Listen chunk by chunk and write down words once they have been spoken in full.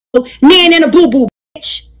man and a boo boo,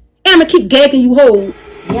 bitch. I'ma keep gagging you whole. Yo,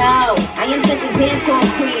 I am such a dancehall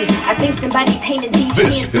queen. I think somebody painted these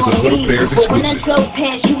This pants is a on Good me. Affairs But when I exclusive. drove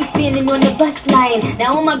past, you was standing on the bus line.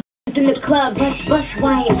 Now all my in the club, bus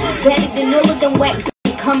wine. Better than all of them whack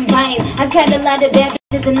combined. I got a lot of bad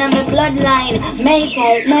bitches and I'm a bloodline.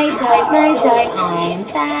 Maytag, I'm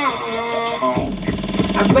fine.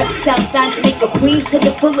 I rep Southside Jamaica, Queens to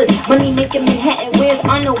the fullest. Money making Manhattan, where's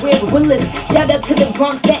Arnold, where's Willis? Shout out to the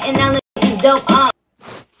Bronx, Staten Island, is dope.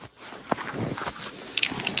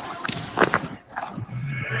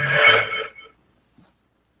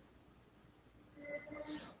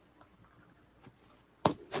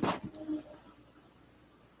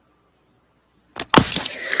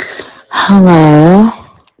 Hello.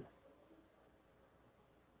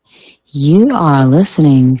 You are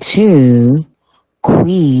listening to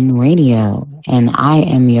Queen Radio, and I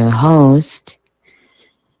am your host,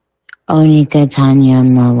 Onika Tanya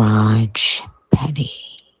Mirage Petty.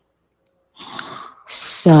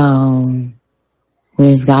 So,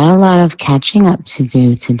 we've got a lot of catching up to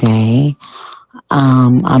do today.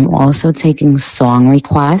 I'm also taking song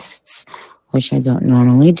requests, which I don't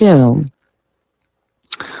normally do.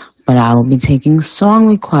 But I will be taking song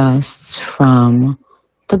requests from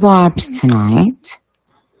the Barbs tonight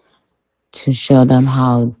to show them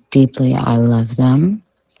how deeply I love them.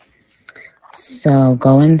 So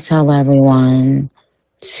go and tell everyone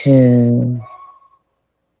to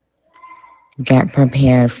get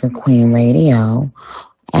prepared for Queen Radio.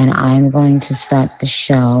 And I'm going to start the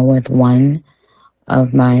show with one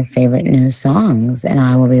of my favorite new songs. And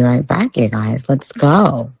I will be right back, you guys. Let's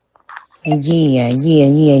go. Yeah.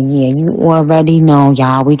 You already know,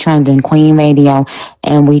 y'all. We trending Queen Radio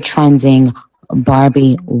and we trending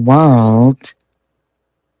Barbie World.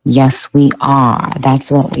 Yes, we are.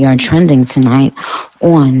 That's what we are trending tonight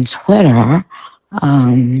on Twitter.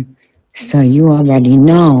 So you already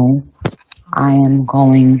know I am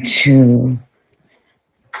going to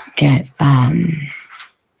get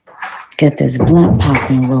this blunt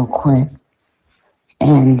popping real quick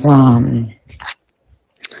and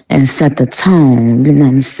set the tone, you know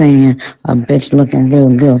what I'm saying? A bitch looking real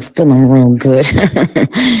good, feeling real good.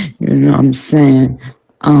 You know what I'm saying?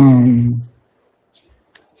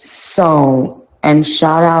 So, and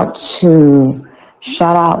shout out to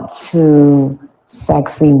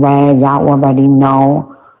Sexy Red. Y'all already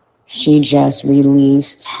know she just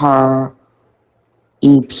released her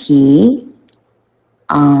EP.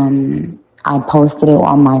 I posted it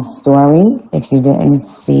on my story if you didn't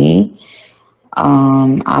see.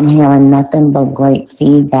 I'm hearing nothing but great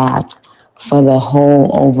feedback for the whole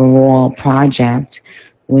overall project,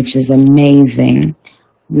 which is amazing.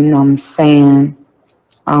 You know what I'm saying?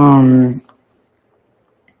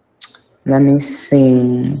 Let me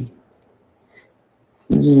see.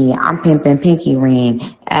 Yeah, I'm pimping Pinky Ring.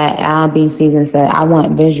 LB Season said, I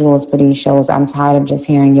want visuals for these shows. I'm tired of just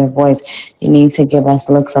hearing your voice. You need to give us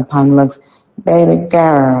looks upon looks. Baby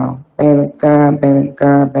girl.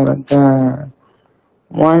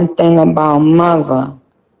 One thing about mother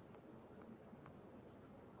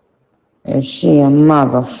is she a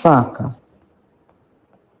motherfucker.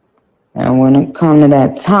 And when it comes to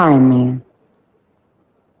that timing,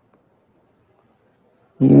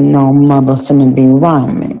 you know mother finna be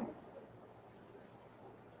rhyming.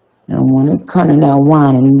 And when it comes to that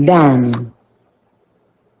wine and dining,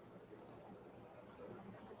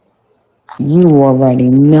 you already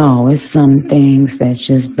know it's some things that's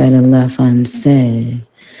just better left unsaid.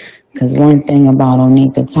 Because one thing about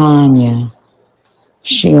Onika Tanya,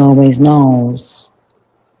 she always knows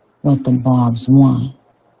what the Barbs want.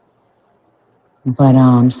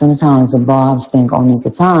 But sometimes the Barbs think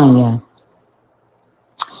Onika Tanya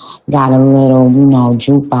got a little,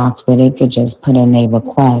 jukebox where they could just put in their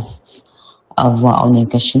requests of what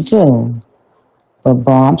Onika should do. But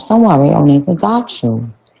Barbs, don't worry, Onika got you.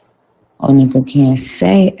 Onika can't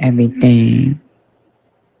say everything,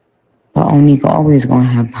 but Onika always gonna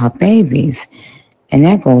have her babies, and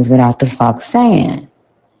that goes without the fuck saying.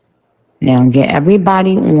 Now get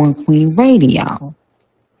everybody on Queen Radio.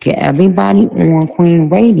 Get everybody on Queen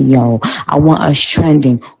Radio. I want us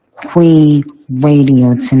trending Queen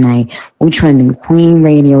Radio tonight. We're trending Queen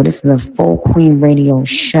Radio. This is a full Queen Radio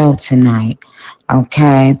show tonight.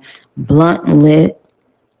 Okay? Blunt lit.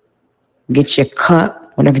 Get your cup.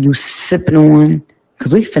 Whatever you sipping on,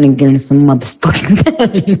 because we finna get into some motherfucking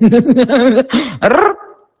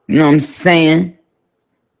you know what I'm saying?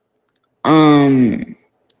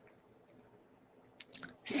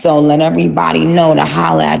 So let everybody know to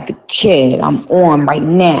holler at the kid. I'm on right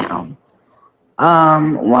now.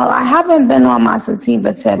 Well, I haven't been on my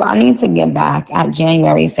sativa tip. I need to get back. At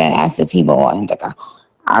January said at sativa or indica.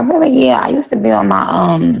 I used to be on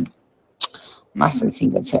my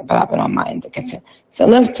sativa tip, but I've been on my indica tip. So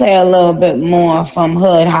let's play a little bit more from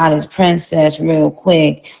Hood Hottest Princess real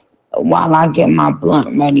quick while I get my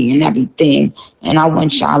blunt ready and everything. And I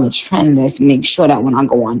want y'all to trend this. Make sure that when I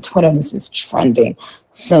go on Twitter, this is trending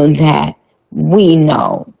so that we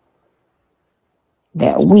know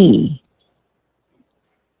that we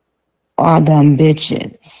are them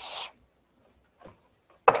bitches.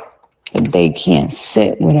 That they can't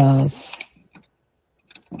sit with us.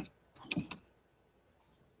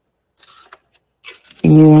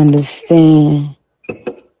 You understand?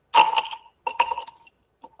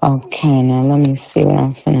 Okay, now let me see what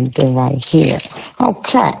I'm finna do right here.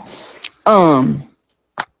 Okay.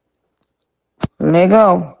 Let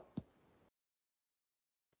go.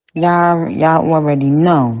 Y'all already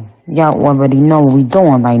know. Y'all already know what we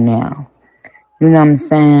doing right now. You know what I'm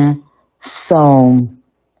saying? So,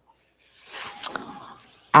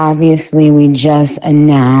 obviously, we just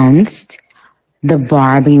announced the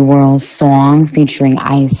Barbie World song featuring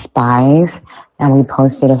Ice Spice, and we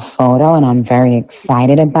posted a photo, and I'm very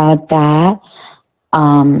excited about that.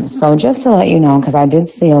 So just to let you know, because I did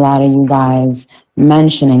see a lot of you guys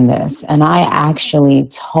mentioning this, and I actually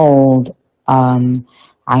told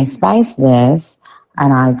Ice Spice this,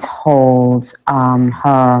 and I told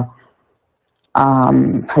her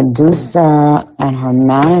producer and her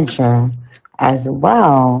manager as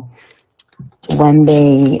well when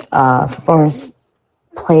they first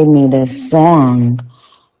played me this song.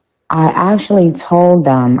 I actually told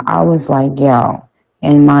them, I was like, yo,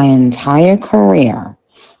 in my entire career,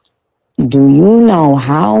 do you know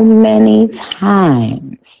how many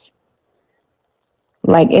times,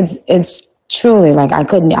 like it's truly like I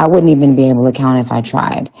wouldn't even be able to count if I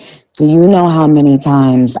tried. Do you know how many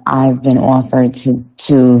times I've been offered to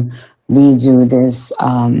redo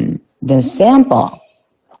this sample?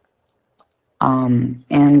 And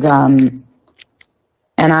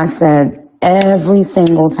I said every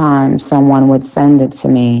single time someone would send it to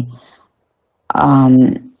me,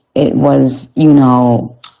 it was,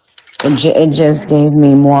 it just gave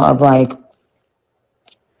me more of like,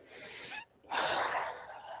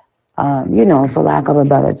 for lack of a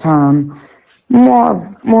better term,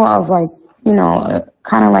 more of like,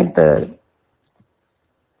 kind of like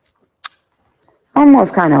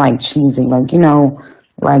almost kind of like cheesy, like,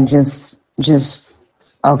 like just,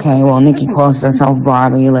 okay, well, Nikki calls herself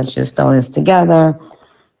Barbie, let's just throw this together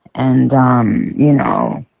and,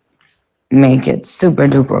 make it super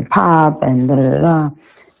duper pop and da da da da.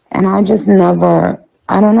 And I just never,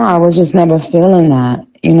 I don't know, I was just never feeling that,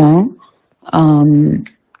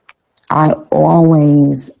 I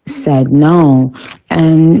always said no.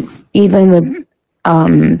 And even with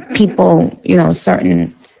people,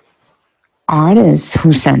 certain artists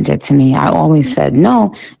who sent it to me, I always said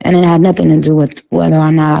no. And it had nothing to do with whether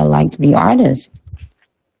or not I liked the artist.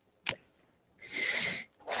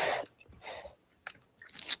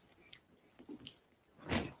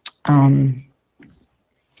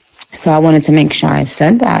 So I wanted to make sure I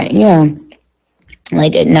said that. Yeah.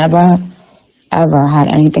 Like it never, ever had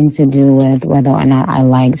anything to do with whether or not I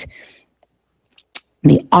liked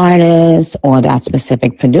the artist or that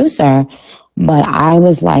specific producer. But I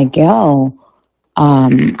was like, yo,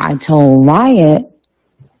 I told Riot,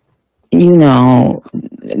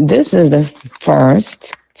 this is the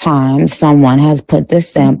first time someone has put this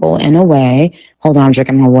sample in a way. Hold on, I'm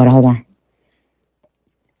drinking my water. Hold on.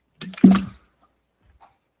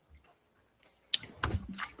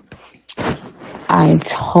 I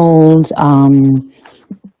told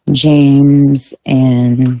James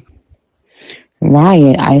and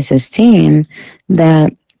Riot, Ice's team,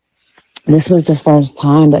 that this was the first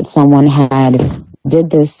time that someone had did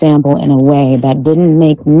this sample in a way that didn't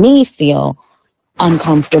make me feel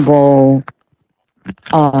uncomfortable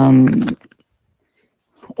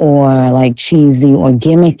or like cheesy or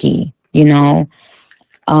gimmicky,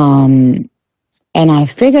 and I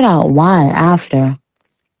figured out why after.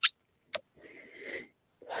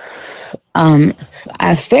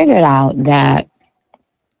 I figured out that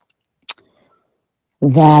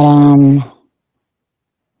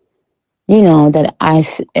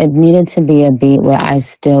it needed to be a beat where I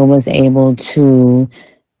still was able to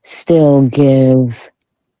still give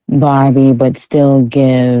Barbie, but still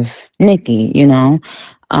give Nikki, and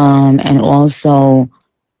also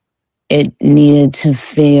it needed to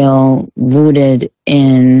feel rooted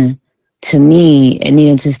in, to me, it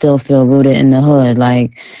needed to still feel rooted in the hood.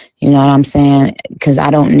 Like, you know what I'm saying? Because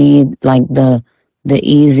I don't need like the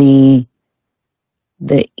easy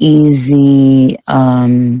the easy,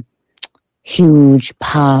 huge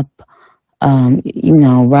pop,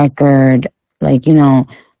 record. Like,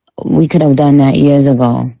 we could have done that years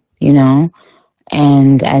ago,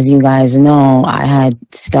 And as you guys know, I had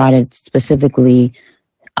started specifically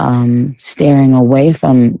steering away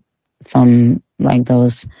from like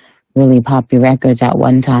those really poppy records at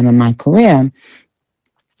one time in my career.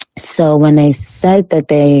 So when they said that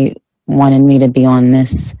they wanted me to be on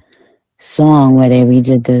this song where they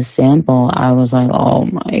redid this sample, I was like, oh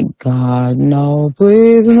my God, no,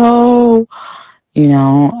 please, no.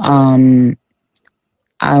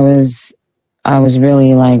 I was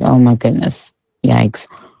really like, oh my goodness, yikes.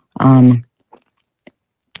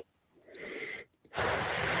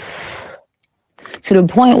 To the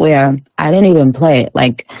point where I didn't even play it.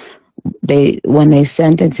 Like when they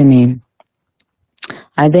sent it to me,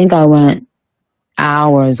 I think I went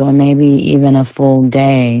hours or maybe even a full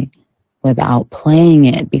day without playing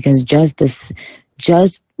it, because just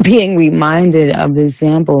being reminded of this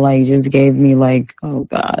sample, like, just gave me like, oh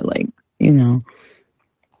God, like, it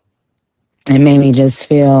made me just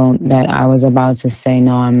feel that I was about to say,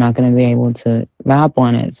 no, I'm not going to be able to rap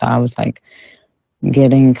on it. So I was like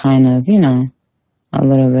getting kind of, a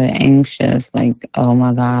little bit anxious, like, oh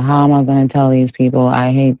my God, how am I going to tell these people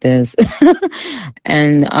I hate this?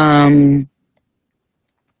 and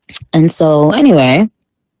so anyway,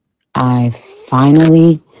 I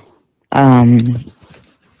finally got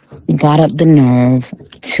up the nerve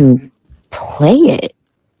to play it.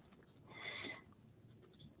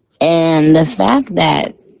 And the fact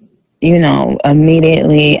that,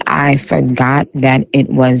 immediately I forgot that it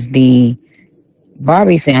was the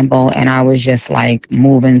Barbie sample and I was just like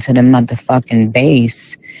moving to the motherfucking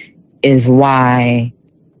bass is why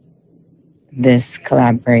this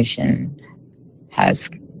collaboration has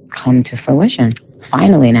come to fruition.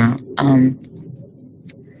 Finally now.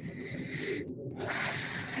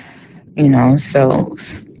 So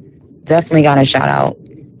definitely got to shout out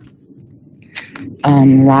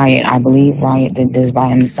Riot. I believe Riot did this by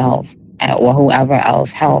himself, or whoever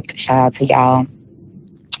else helped. Shout out to y'all.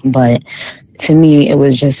 But to me, it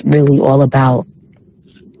was just really all about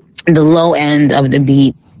the low end of the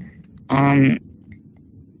beat. And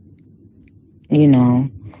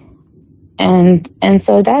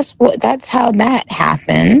so that's how that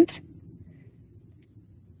happened.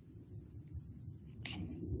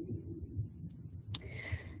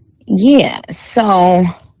 Yeah, so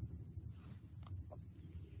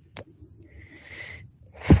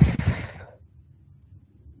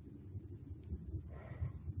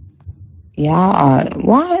y'all are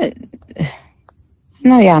what? I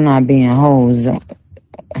know y'all not being hoes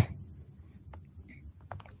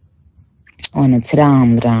on the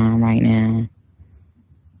ta-dam right now.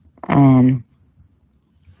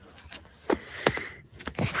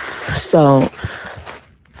 So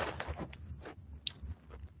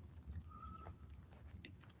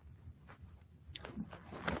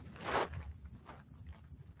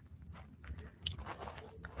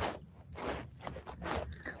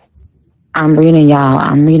I'm reading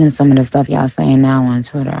some of the stuff y'all saying now on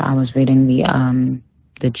Twitter. I was reading the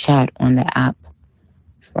chat on the app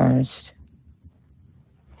first.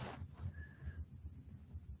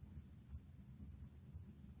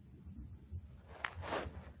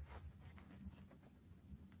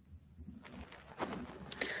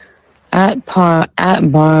 At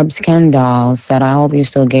Barb's Kendall said, I hope you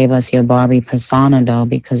still gave us your Barbie persona though,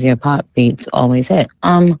 because your pop beats always hit.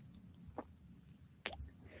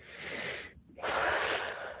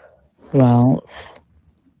 Well,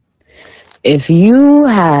 if you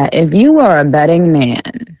were a betting man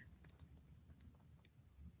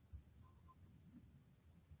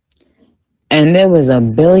and there was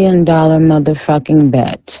 $1 billion motherfucking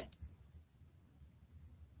bet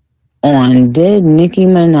on did Nicki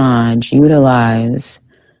Minaj utilize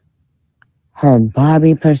her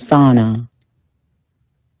Barbie persona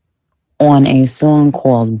on a song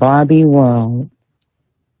called Barbie World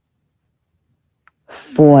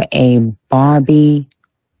for a Barbie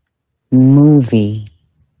movie,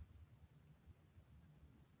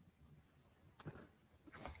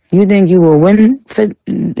 you think you will win for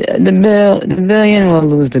the billion or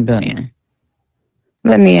lose the billion?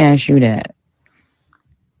 Let me ask you that.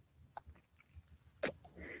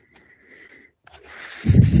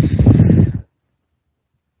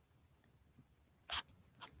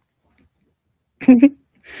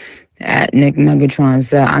 At Nick Megatron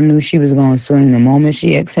said, I knew she was going to swing the moment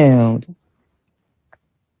she exhaled.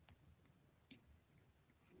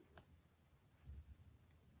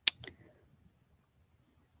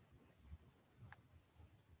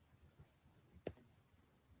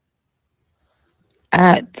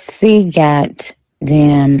 At CGAT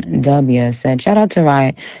Damn W said, shout out to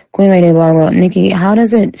Riot. Queen Radio Blog wrote, Nikki, how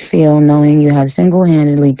does it feel knowing you have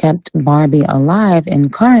single-handedly kept Barbie alive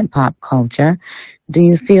in current pop culture? Do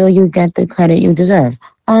you feel you get the credit you deserve?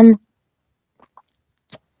 I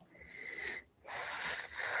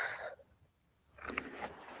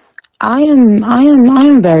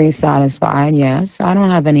am very satisfied. Yes, I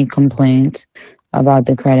don't have any complaints about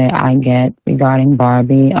the credit I get regarding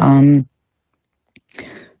Barbie.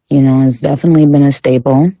 It's definitely been a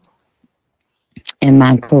staple in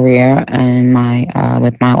my career and my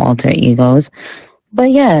with my alter egos.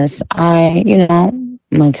 But yes,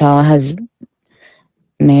 Mattel has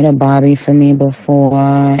made a Barbie for me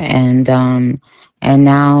before, and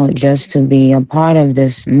now just to be a part of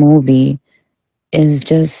this movie is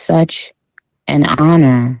just such an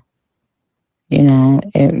honor.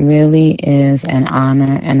 It really is an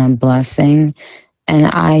honor and a blessing, and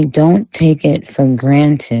I don't take it for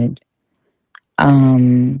granted.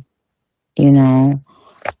 I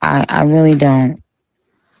really don't.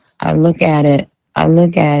 I look at it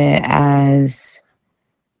as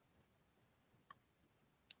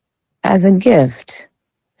a gift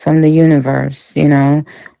from the universe,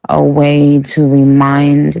 a way to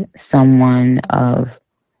remind someone of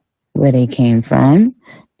where they came from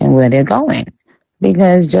and where they're going.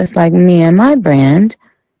 Because just like me and my brand,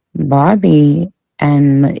 Barbie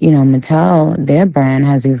and, Mattel, their brand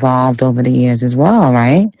has evolved over the years as well,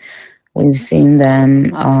 right? We've seen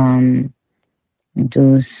them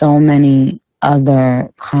do so many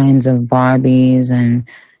other kinds of Barbies and,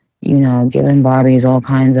 giving Barbies all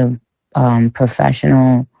kinds of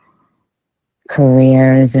professional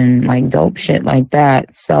careers and like dope shit like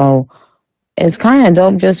that. So it's kind of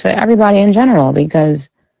dope just for everybody in general because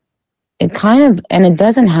it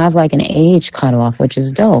doesn't have like an age cutoff, which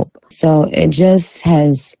is dope. So it's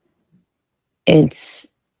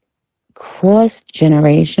crossed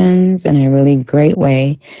generations in a really great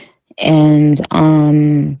way. And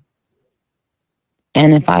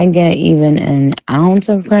if I get even an ounce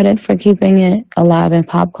of credit for keeping it alive in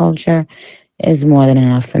pop culture, is more than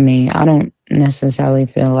enough for me. I don't necessarily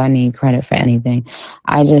feel I need credit for anything.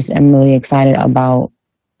 I just am really excited about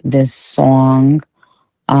this song.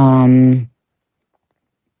 I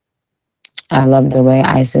love the way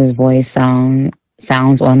Ice's voice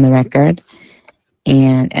sounds on the record.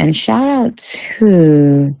 And shout out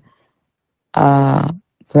to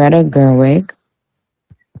Greta Gerwig.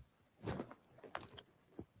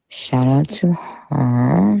 Shout out to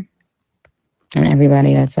her and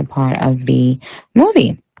everybody that's a part of the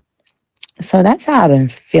movie. So that's how I've been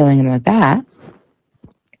feeling about that.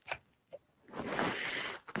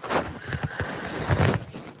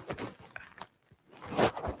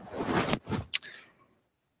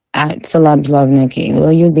 At Celebs Love Nikki,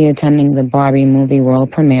 will you be attending the Barbie movie world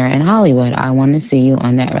premiere in Hollywood? I want to see you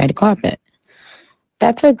on that red carpet.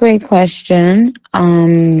 That's a great question.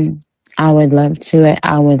 I would love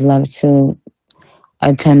to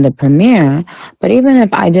attend the premiere, but even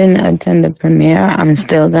if I didn't attend the premiere, I'm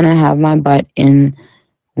still gonna have my butt in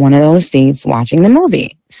one of those seats watching the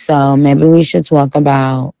movie. So maybe we should talk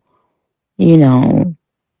about,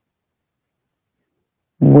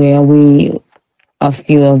 where a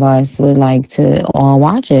few of us would like to all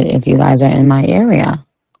watch it if you guys are in my area.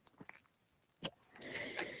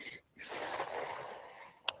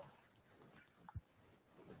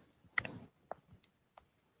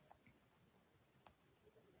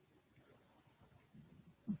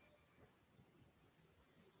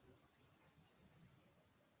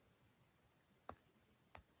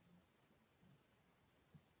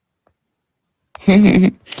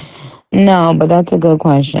 No, but that's a good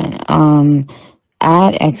question.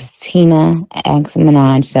 At Xtina X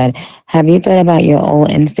Minaj said, have you thought about your old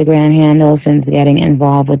Instagram handle since getting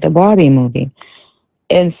involved with the Barbie movie?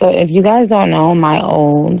 And so if you guys don't know, my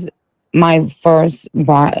first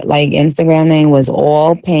Instagram name was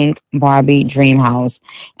all pink Barbie Dream House.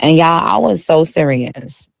 And y'all, I was so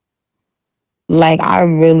serious. Like, I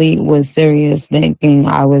really was serious thinking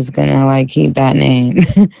I was gonna keep that name.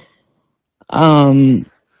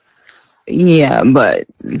 But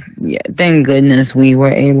thank goodness we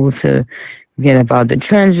were able to get up out the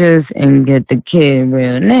trenches and get the kid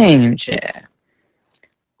real name, chat.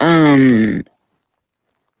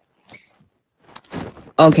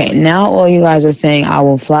 Okay, now all you guys are saying, I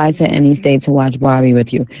will fly to any state to watch Barbie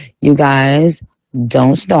with you. You guys,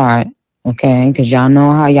 don't start, okay? Because y'all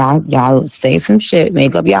know how y'all say some shit,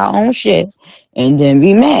 make up y'all own shit, and then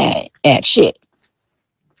be mad at shit.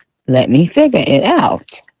 Let me figure it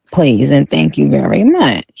out, please, and thank you very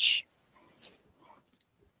much.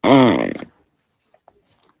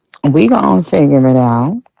 we gonna figure it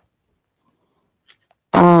out.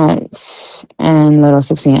 And little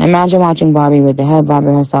 16. Imagine watching Barbie with the head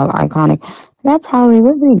Barbie herself, iconic. That probably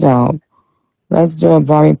would be dope. Let's do a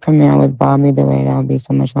Barbie premiere with Barbie the way. That would be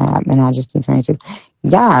so much fun. And I just 26.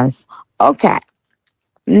 Yes. Okay.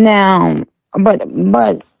 Now,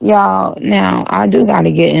 but y'all, now I do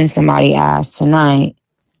gotta get in somebody's ass tonight.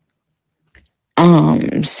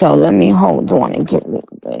 So let me hold on and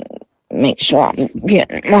make sure I'm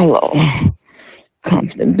getting my little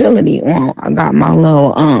comfortability on. I got my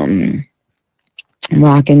little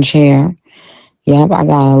rocking chair. Yep, I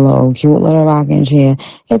got a little cute little rocking chair.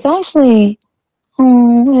 It's actually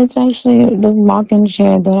the rocking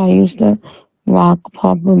chair that I used to rock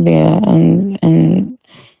Papa Bear and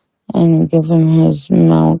give him his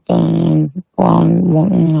milk and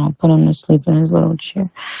put him to sleep in his little chair.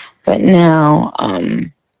 But now,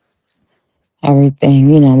 everything,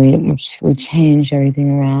 we changed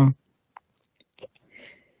everything around.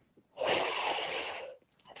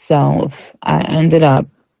 So I ended up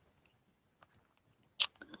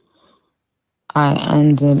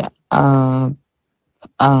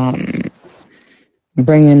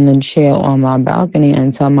bringing the chair on my balcony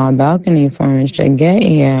until my balcony furniture get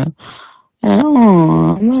here. And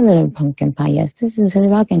my little pumpkin pie. Yes, this is his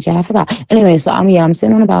rocking chair. I forgot. Anyway, so I'm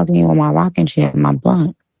sitting on the balcony with my rocking chair, my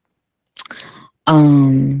blunt.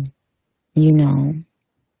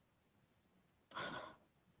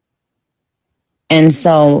 And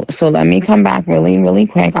so let me come back really, really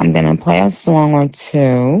quick. I'm gonna play a song or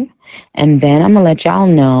two, and then I'm gonna let y'all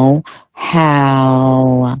know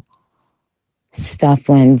how stuff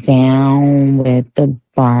went down with the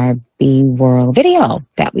Barbie World video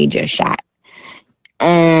that we just shot.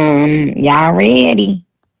 Y'all ready?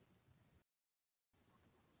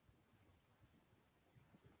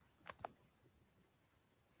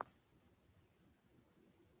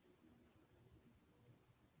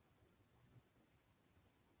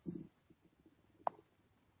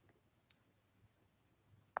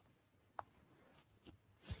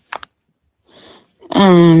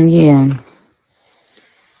 Yeah.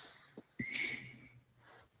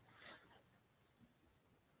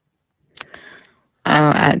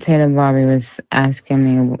 At Taylor, Barbie was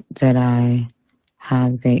asking me, did I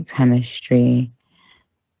have great chemistry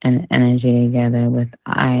and energy together with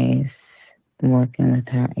Ice, working with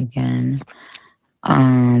her again?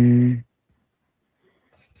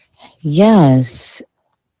 Yes.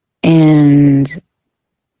 And,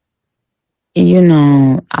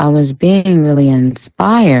 I was being really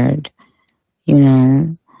inspired,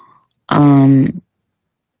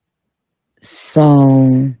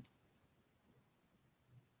 so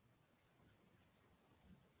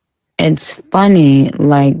it's funny,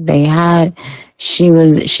 like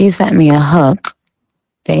she sent me a hook.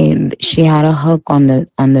 She had a hook on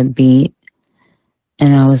the beat,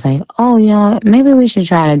 and I was like, oh, maybe we should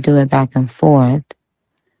try to do it back and forth.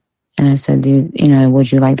 And I said,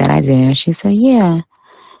 would you like that idea? And she said, yeah.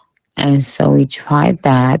 And so we tried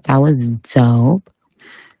that. That was dope.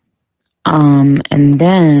 And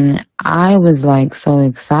then I was like so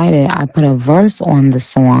excited. I put a verse on the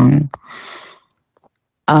song.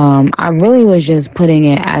 I really was just putting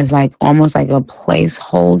it as like almost like a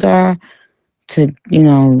placeholder to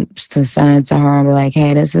send it to her and be like,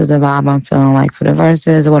 hey, this is the vibe I'm feeling like for the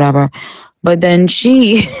verses or whatever. But then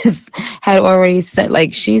she had already sent,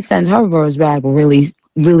 like, she sent her verse back really,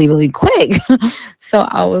 really, really quick. So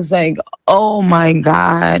I was like, oh my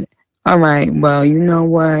God. All right, well, you know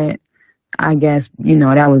what? I guess,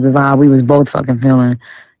 that was the vibe we was both fucking feeling.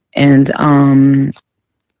 And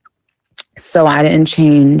so I didn't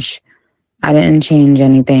change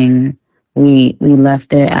anything. We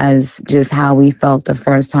left it as just how we felt the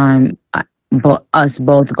first time, but us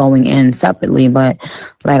both going in separately. But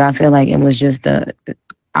like, I feel like it was just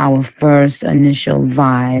our first initial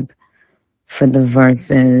vibe for the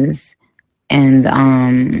verses. And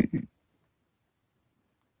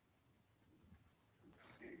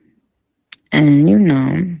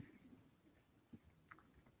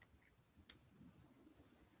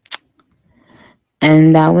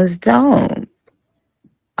and that was dope.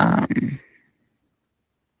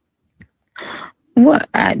 What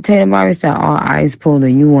Tatum Barbie said, all eyes pulled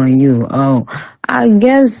to you on you. Oh, I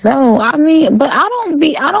guess so. I mean, but I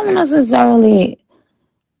don't necessarily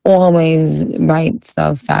always write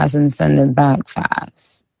stuff fast and send it back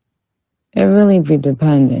fast. It really be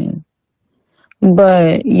dependent.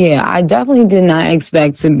 But yeah, I definitely did not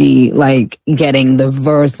expect to be like getting the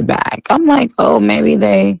verse back. I'm like, oh, maybe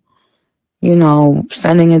they,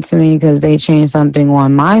 sending it to me because they changed something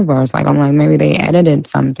on my verse. Like, I'm like, maybe they edited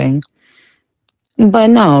something.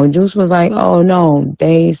 But no, Juice was like, oh no,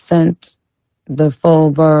 they sent the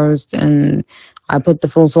full verse and I put the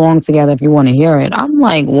full song together if you want to hear it. I'm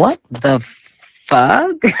like, what the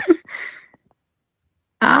fuck?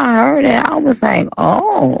 I heard it. I was like,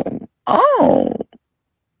 oh,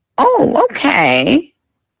 okay.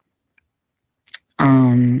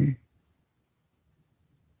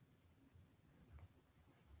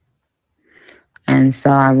 And so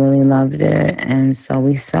I really loved it. And so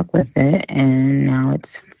we stuck with it. And now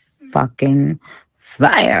it's fucking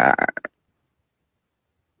fire.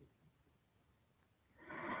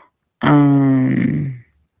 And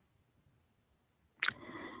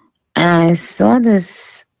I saw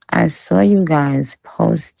you guys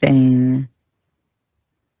posting.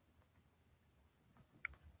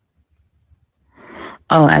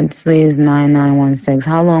 Oh, actually is 9916.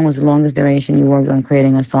 How long was the longest duration you worked on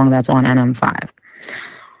creating a song that's on NM5?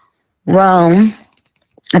 Well,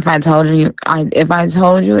 if I told you,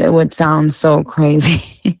 it would sound so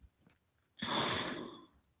crazy.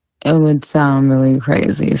 It would sound really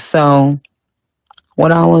crazy. So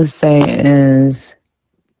what I would say is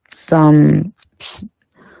some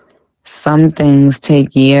things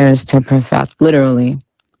take years to perfect, literally.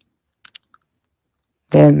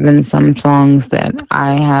 There have been some songs that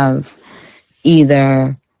I have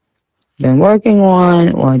either been working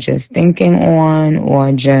on or just thinking on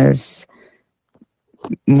or just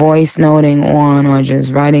voice noting on or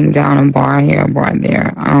just writing down a bar here, a bar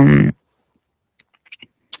there.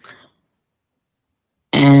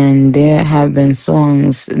 And there have been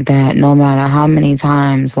songs that no matter how many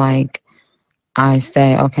times, like, I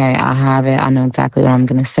say, okay, I have it, I know exactly what I'm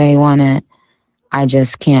going to say on it, I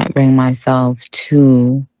just can't bring myself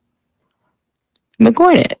to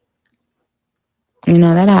record it. You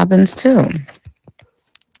know, that happens too.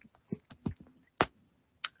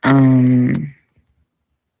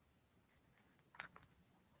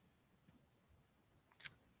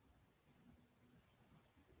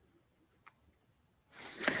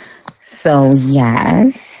 So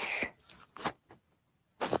yes.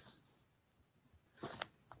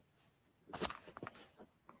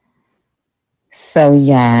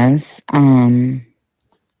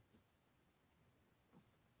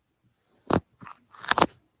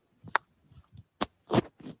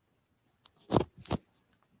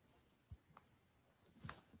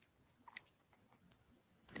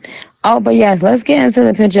 Oh, but yes, let's get into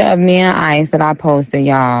the picture of me and Ice that I posted,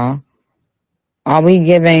 y'all. Are we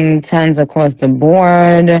giving 10s across the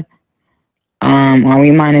board? Are we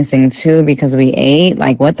minusing 2 because we ate?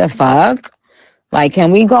 Like, what the fuck? Like,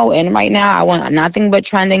 can we go in right now? I want nothing but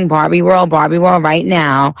trending Barbie World right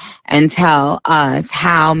now and tell us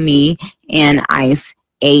how me and Ice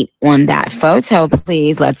ate on that photo,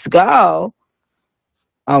 please. Let's go.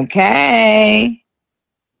 Okay.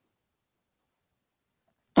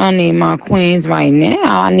 I need my queens right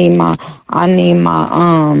now. I need my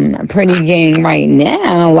pretty gang right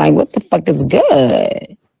now. Like, what the fuck is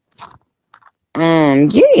good?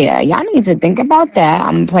 Yeah, y'all need to think about that.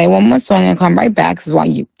 I'm gonna play one more song and come right back. So while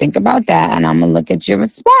you think about that, and I'm gonna look at your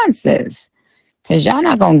responses, cause y'all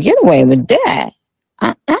not gonna get away with that.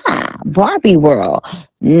 Barbie World,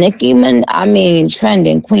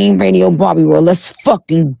 trending Queen Radio Barbie World. Let's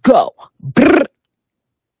fucking go. Brr.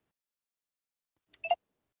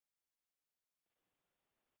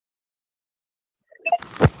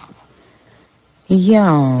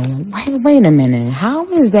 Yo, wait a minute. How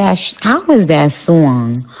is that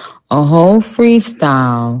song a whole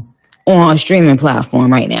freestyle on a streaming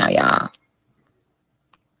platform right now, y'all?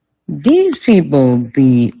 These people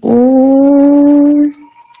be ooh.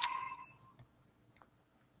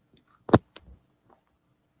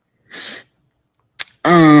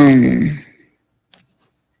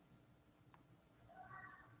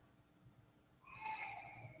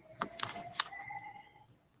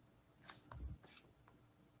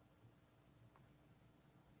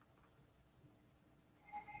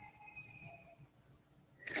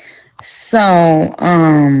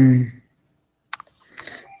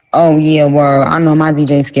 Oh yeah, word. I know my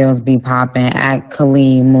DJ skills be popping at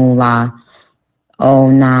Khalid Moolah. Oh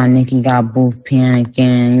nah, Nikki got booth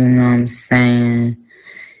panicking, you know what I'm saying?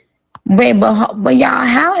 Wait, but y'all,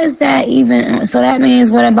 how is that even? So that means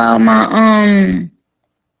what about my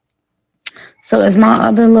so is my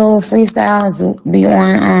other little freestyles be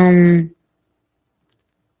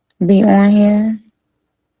on here?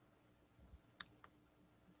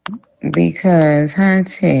 Because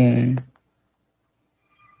hunty.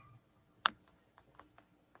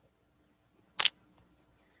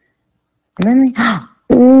 Let me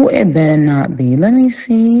ooh, it better not be. Let me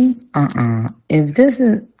see. If this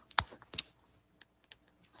is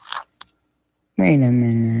Wait a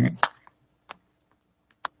minute.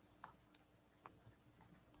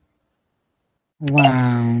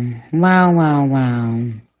 Wow. Wow, wow, wow.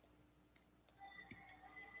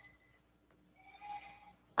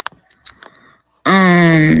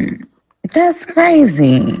 That's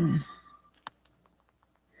crazy.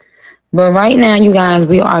 But right now, you guys,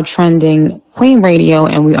 we are trending Queen Radio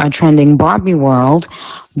and we are trending Barbie World.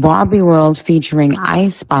 Barbie World featuring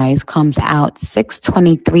Ice Spice comes out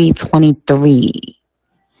 6/23/23.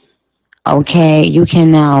 Okay, you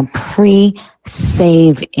can now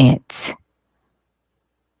pre-save it.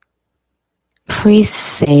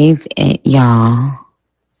 Pre-save it, y'all.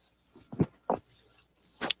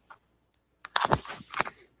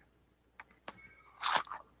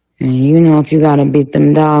 And you know, if you gotta beat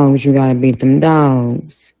them dogs, you gotta beat them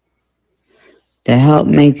dogs. To help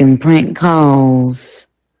making prank calls.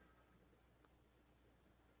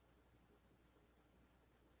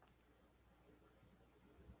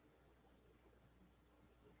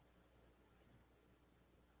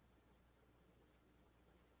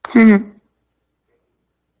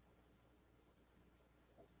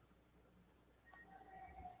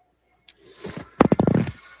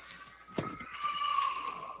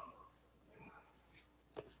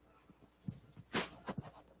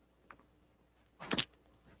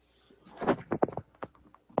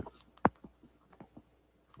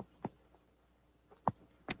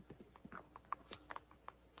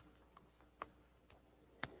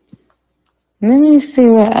 Let me see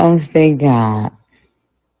what else they got.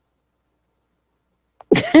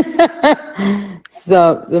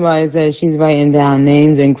 So somebody says she's writing down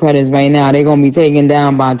names and credits right now. They're gonna be taken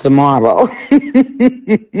down by tomorrow.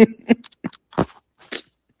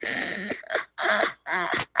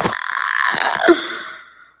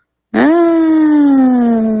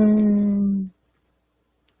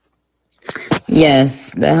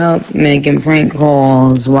 Yes, the help making prank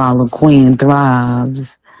calls while the queen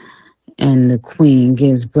thrives and the queen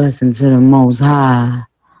gives blessing to the Most High.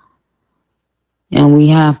 And we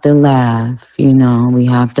have to laugh, you know, we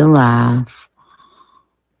have to laugh.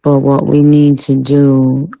 But what we need to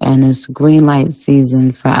do, and it's green light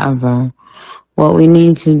season forever, what we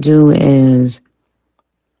need to do is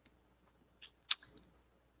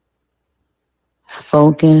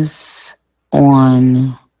focus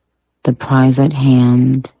on the prize at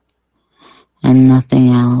hand and nothing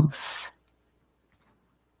else.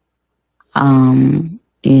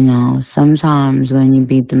 You know, sometimes when you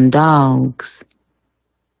beat them dogs,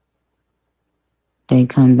 they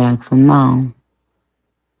come back for more.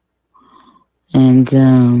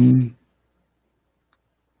 And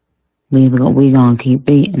we gonna keep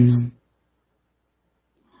beating them.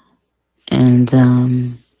 And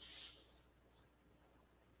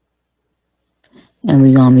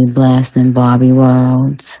we gonna be blasting Barbie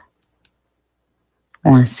World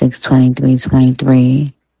on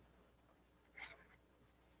 6/23/23.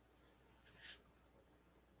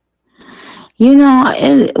 You know,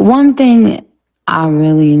 one thing I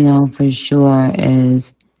really know for sure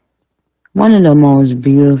is one of the most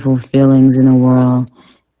beautiful feelings in the world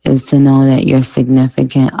is to know that your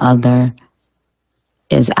significant other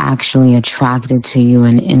is actually attracted to you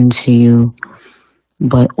and into you,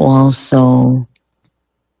 but also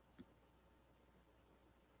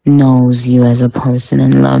knows you as a person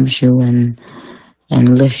and loves you and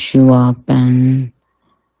lifts you up and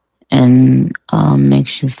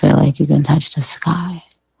makes you feel like you can touch the sky.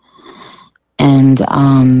 And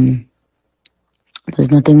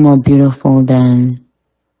there's nothing more beautiful than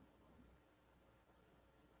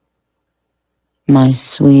my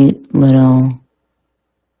sweet little,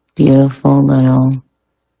 beautiful little,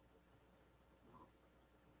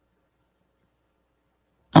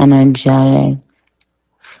 energetic,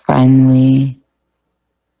 friendly,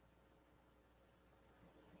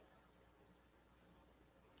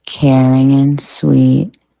 caring and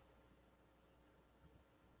sweet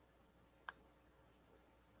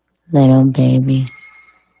little baby.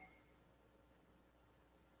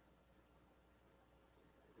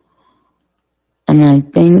 And I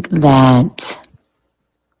think that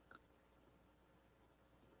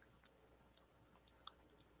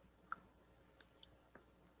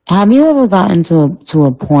have you ever gotten to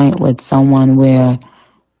a point with someone where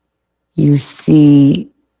you see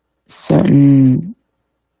certain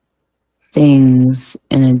things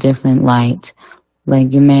in a different light?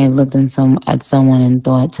 Like you may have looked at someone and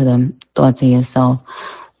thought to yourself,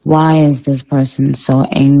 why is this person so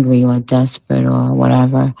angry or desperate or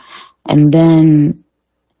whatever? And then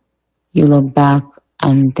you look back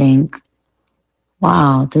and think,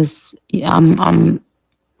 wow,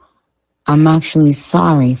 I'm actually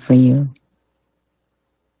sorry for you.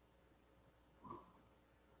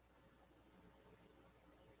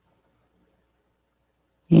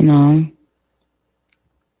 You know,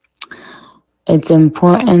 it's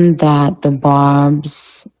important that the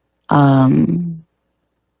Barbs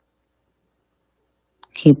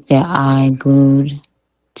keep their eye glued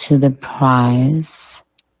to the prize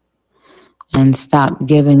and stop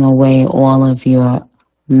giving away all of your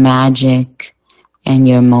magic and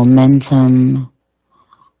your momentum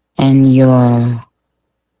and your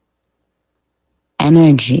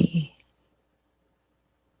energy.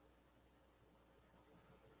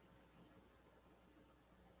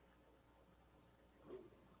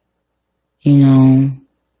 You know,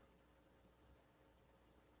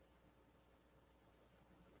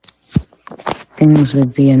 things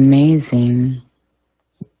would be amazing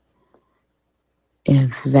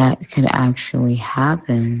if that could actually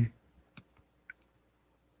happen.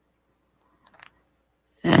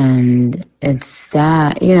 And it's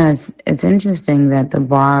sad, you know, it's interesting that the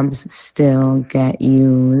Barbs still get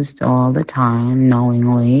used all the time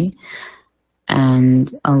knowingly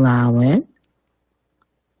and allow it.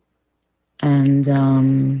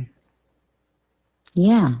 And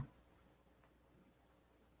yeah,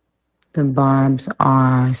 the Barbs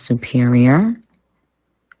are superior,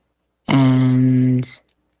 and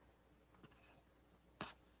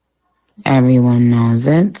everyone knows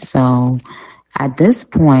it. So at this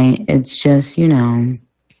point, it's just, you know,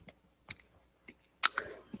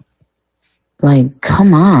 like,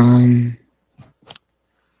 come on.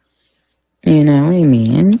 You know what I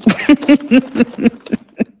mean?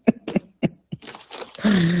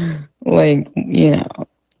 Like, you know,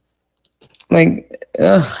 like,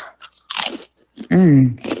 ugh.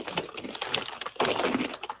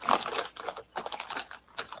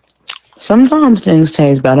 Sometimes things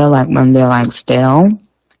taste better like when they're like stale.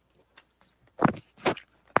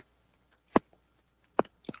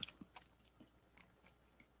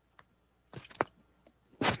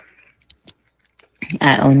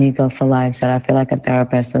 At Onika for Life said, I feel like a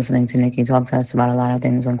therapist listening to Nikki talk to us about a lot of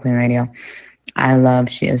things on Queen Radio.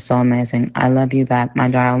 She is so amazing. I love you back, my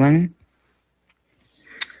darling.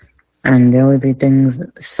 And there would be things,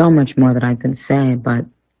 so much more that I could say, but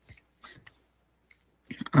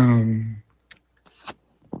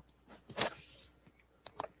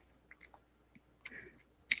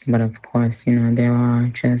of course, you know, there are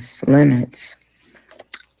just limits.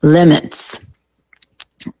 Limits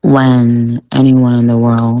when anyone in the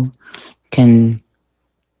world can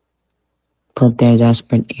put their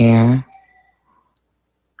desperate ear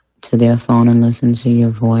to their phone and listen to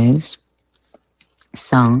your voice.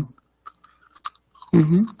 So,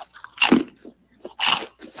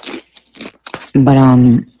 but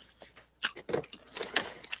I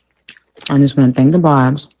just want to thank the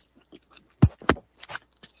Barbs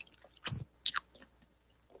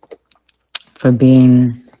for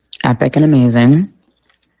being epic and amazing.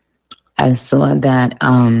 I saw that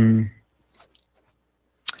I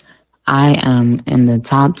am in the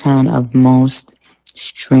top 10 of most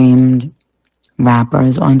streamed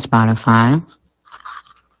rappers on Spotify.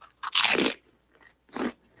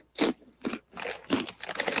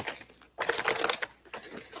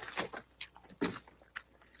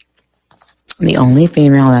 The only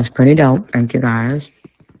female, that's pretty dope. Thank you, guys.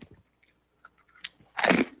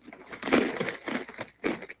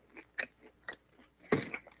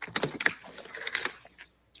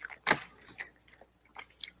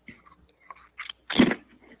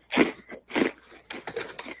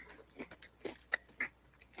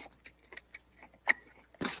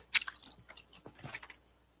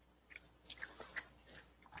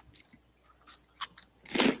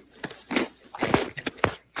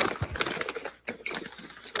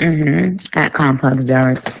 At Complex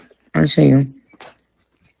Derek. I'll see you.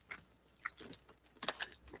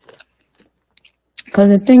 Because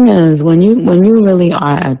the thing is, when you really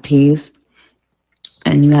are at peace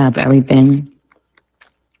and you have everything,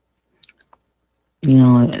 you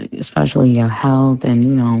know, especially your health and,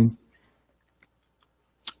 you know,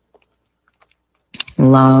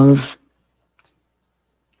 love,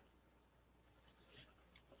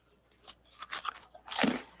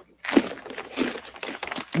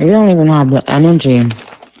 you don't even have the energy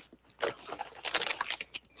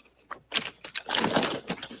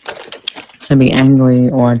to be angry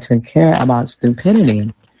or to care about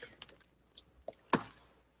stupidity.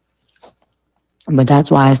 But that's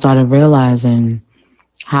why I started realizing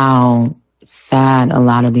how sad a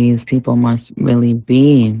lot of these people must really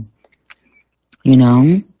be, you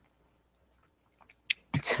know,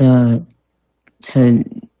 to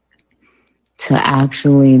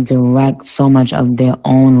actually direct so much of their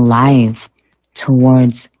own life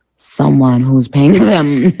towards someone who's paying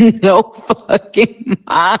them no fucking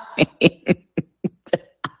mind.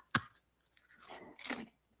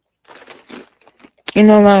 You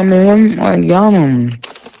know what I mean? Like,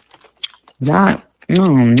 that,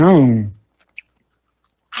 no.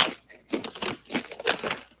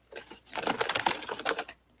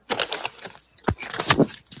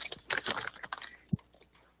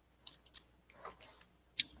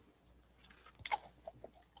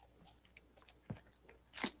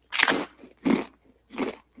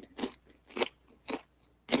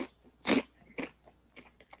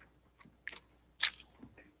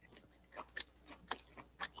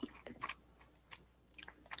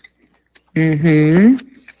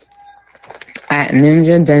 At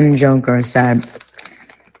Ninja Den Joker said,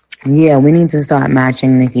 yeah, we need to start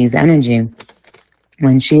matching Nikki's energy.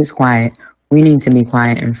 When she's quiet, we need to be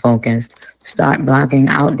quiet and focused. Start blocking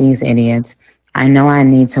out these idiots. I know I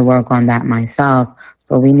need to work on that myself,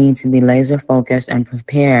 but we need to be laser focused and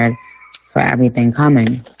prepared for everything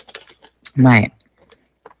coming. Right.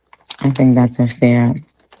 I think that's a fair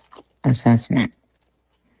assessment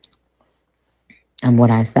of what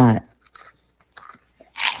I said.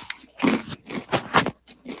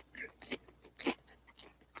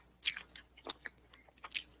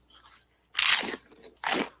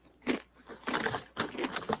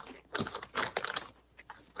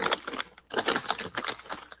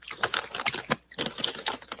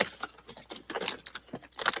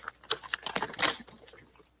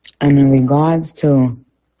 And in regards to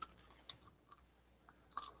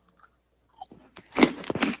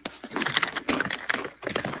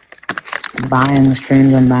buying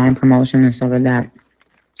streams and buying promotion and stuff like that,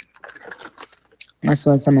 that's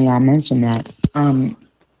what some of y'all mentioned that.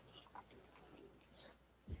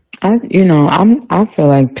 I feel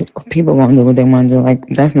like people gonna do what they want to do. Like,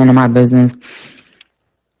 that's none of my business.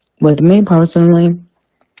 With me personally,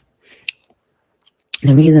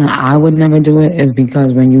 the reason I would never do it is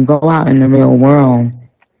because when you go out in the real world,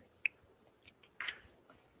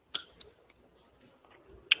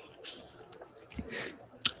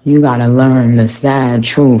 you gotta learn the sad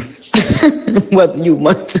truth, whether you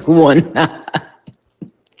want to or not.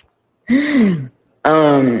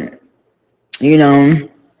 You know,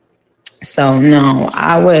 so no,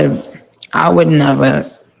 I would never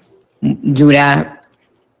do that.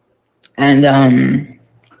 And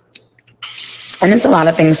it's a lot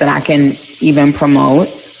of things that I can even promote.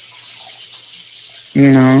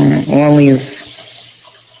 You know, all these,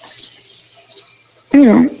 a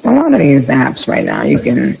lot of these apps right now, you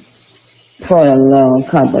can put a little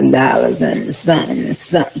couple dollars in something.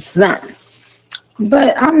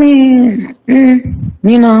 But I mean,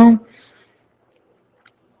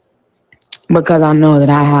 because I know that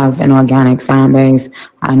I have an organic fan base,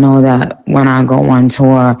 I know that when I go on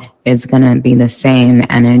tour, it's going to be the same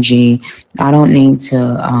energy. I don't need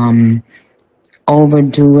to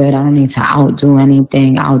overdo it. I don't need to outdo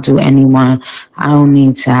anything, outdo anyone. I don't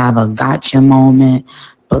need to have a gotcha moment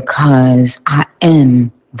because I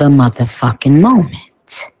am the motherfucking moment.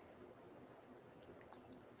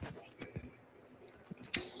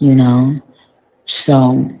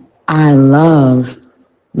 So I love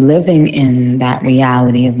living in that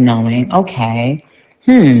reality of knowing, okay,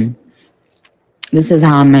 this is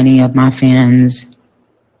how many of my fans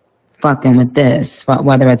fucking with this,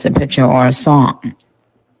 whether it's a picture or a song.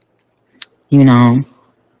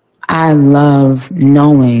 I love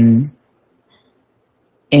knowing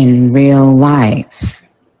in real life,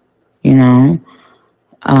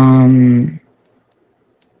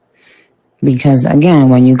 because again,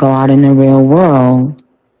 when you go out in the real world,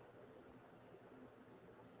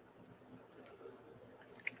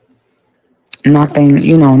 nothing,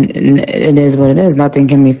 it is what it is. Nothing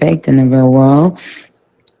can be faked in the real world.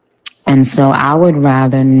 And so I would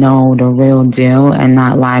rather know the real deal and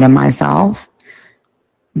not lie to myself,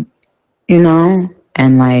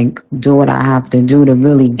 and like do what I have to do to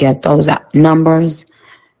really get those numbers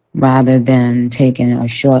rather than taking a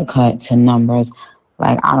shortcut to numbers.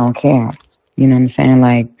 Like, I don't care. You know what I'm saying?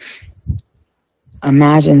 Like,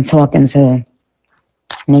 imagine talking to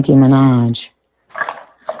Nicki Minaj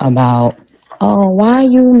about, oh, why are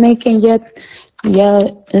you making your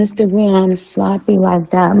Instagram sloppy like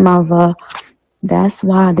that, mother? That's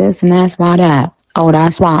why this and that's why that. Oh,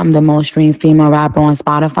 that's why I'm the most streamed female rapper on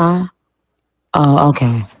Spotify? Oh,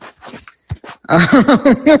 okay.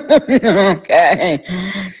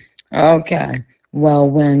 Okay. Well,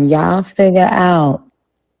 when y'all figure out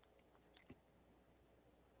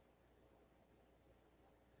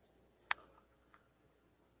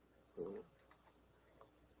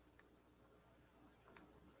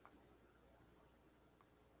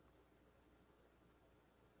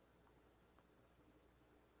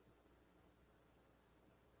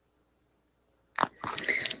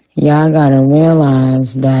y'all gotta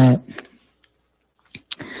realize that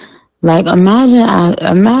Like,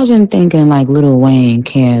 imagine thinking like Lil Wayne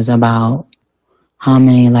cares about how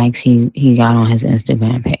many likes he got on his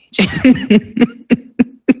Instagram page.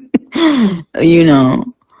 You know,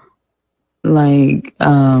 like,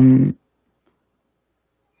 and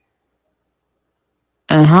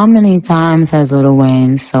how many times has Lil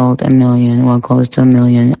Wayne sold 1 million or close to 1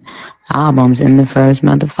 million albums in the first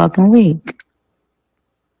motherfucking week?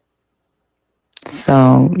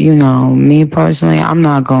 So, you know, me personally, I'm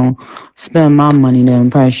not gonna spend my money to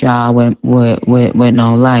impress y'all with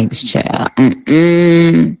no likes, child.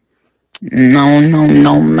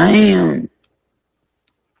 No, ma'am.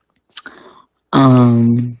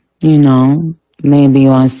 You know, maybe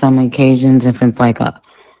on some occasions, if it's like I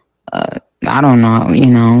don't know, you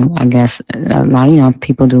know, I guess, like, you know,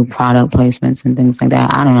 people do product placements and things like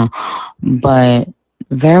that. I don't know. But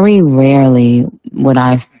very rarely would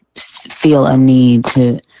I feel a need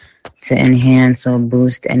to enhance or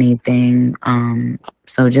boost anything.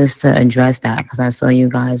 So just to address that, because I saw you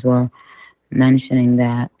guys were mentioning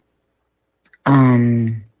that.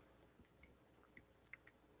 And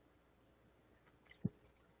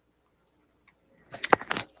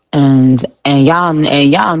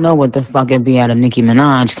y'all know what the fuck it be at a Nicki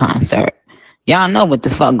Minaj concert. Y'all know what the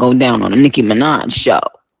fuck go down on a Nicki Minaj show.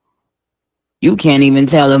 You can't even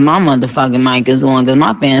tell if my motherfucking mic is on, because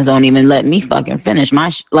my fans don't even let me fucking finish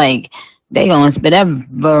my like, they gonna spit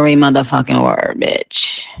every motherfucking word,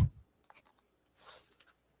 bitch.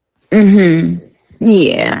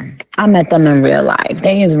 Yeah, I met them in real life.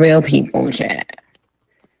 They is real people, chat.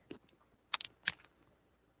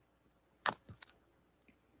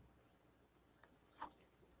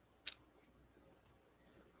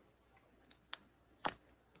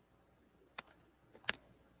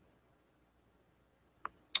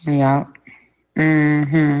 Yeah.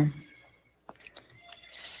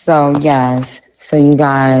 So, yes. So, you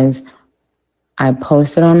guys, I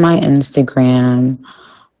posted on my Instagram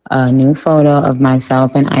a new photo of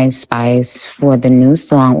myself and Ice Spice for the new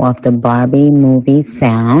song off the Barbie movie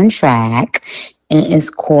soundtrack. And it's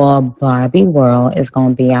called Barbie World. It's going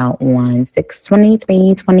to be out on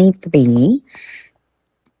 6/23/23.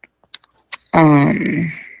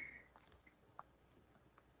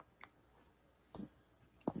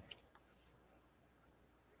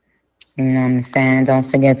 You know what I'm saying? Don't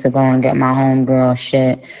forget to go and get my homegirl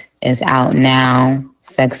shit. It's out now.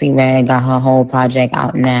 Sexy Red got her whole project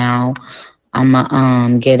out now. I'ma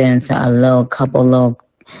get into a couple little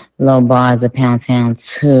bars of Pound Town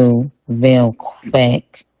 2 real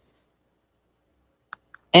quick.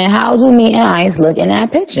 And how do me and Ice look in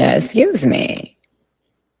that picture? Excuse me.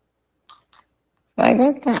 Like,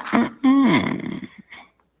 what the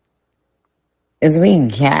Is we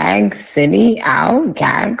Gag City out, or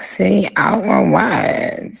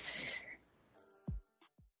what?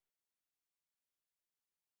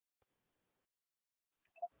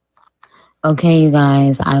 Okay, you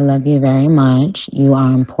guys, I love you very much. You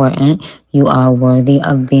are important. You are worthy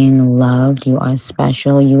of being loved. You are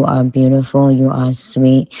special. You are beautiful. You are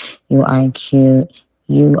sweet. You are cute.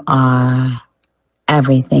 You are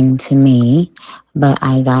everything to me. But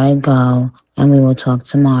I gotta go, and we will talk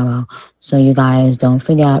tomorrow. So you guys, don't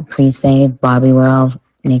forget, pre-save Barbie World,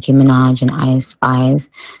 Nicki Minaj and Ice Spice,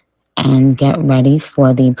 and get ready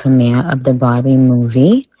for the premiere of the Barbie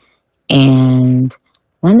movie. And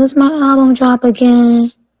when does my album drop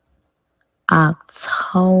again?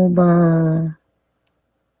 October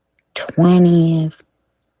 20th,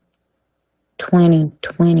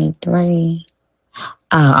 2023.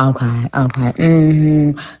 Oh, okay.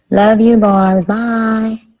 Love you, boys.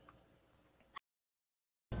 Bye.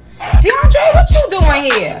 DeAndre, what you doing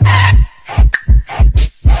here?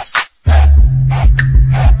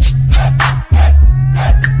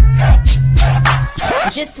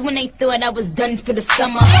 Just when they thought I was done for the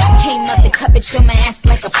summer, came out the cupboard, show my ass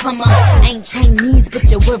like a plumber. I ain't Chinese, but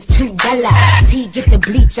you're worth $2. T get the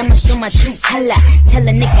bleach, I'ma show my true color. Tell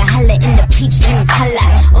a nigga holla in the peach dream color.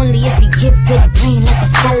 Only if you give good brain like a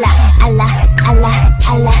scholar. Allah,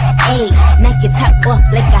 ayy. Knock your top off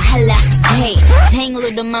like a holla, hey. Dang,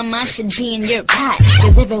 little mama, I should be in your pot.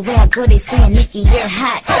 Cause everywhere I go, they say, Nikki, you're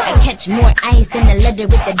hot. I catch more ice than a letter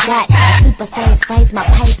with a dot. Super size fries, my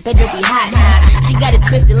pipes better be hot. She got it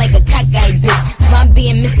twisted like a cockeyed bitch. So I'm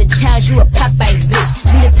being Mr. Childs, you a Popeyes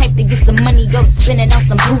bitch. You the type to get some money, go spend it on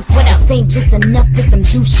some boots without saying just enough for some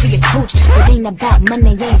juice for your cooch. It ain't about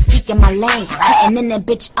money, ain't speaking my lane. Cutting in that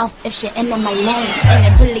bitch off if she in my lane. And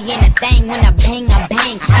it really ain't a thing when I bang, I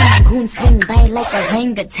bang. And my goon swing by like a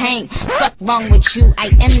orangutan. Fuck wrong with you, I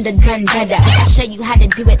am the gun dudder. I'll show you how to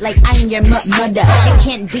do it like I'm your mother. You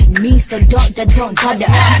can't beat me, so don't bother.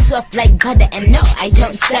 You soft like butter, and no, I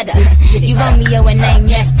don't stutter. You Romeo and I'm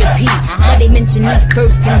Master P. So they mention me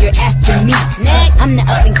first and you're after me. I'm the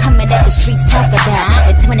up and comer that the streets talk about.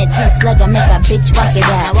 The 22 slugger make a bitch walk it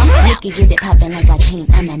out. Nikki get it poppin' like I came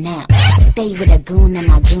unannounced. Stay with a goon and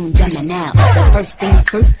my goon dumbin' out. So first thing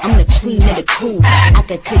first, I'm the queen of the cool. I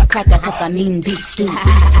could cook, crack a cook, I mean beef stew,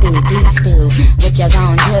 beef stew, beef stew. What you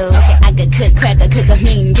gon' do? I could cook, crack a cook, I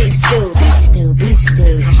mean beef stew, beef stew, beef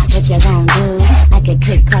stew. What you gon' do? I could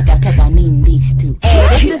cook, crack a cook, I mean beef stew. Hey,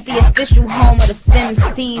 this is the official home of the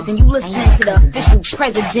FemCs, and you listening to the official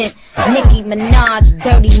president, Nicki Minaj.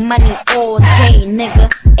 Dirty money all day, nigga.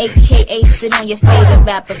 AKA sit on your favorite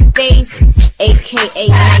rapper face, AKA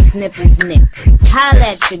nice nipples, nip. Holla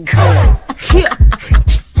at your girl.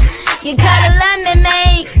 You gotta love me,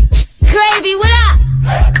 man. Gravy, what up?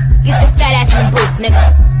 Get the fat ass in the booth, nigga.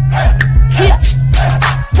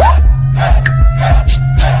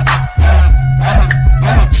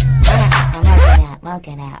 Walk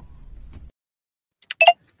it out.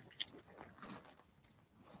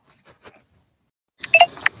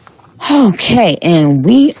 Okay, and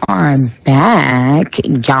we are back,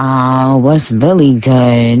 y'all. What's really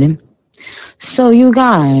good? So, you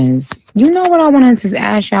guys, you know what I wanted to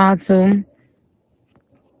ask y'all to?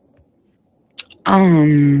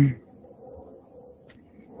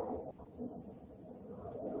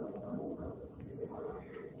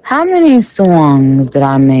 How many songs did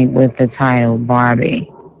I make with the title Barbie?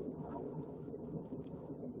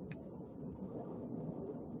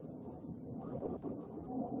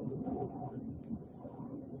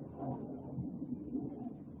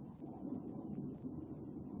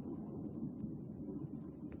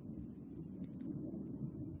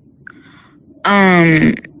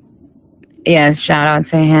 Yes, shout out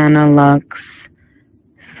to Hannah Lux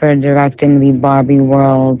for directing the Barbie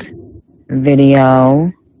World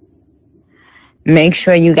video. Make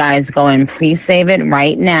sure you guys go and pre-save it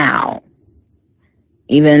right now.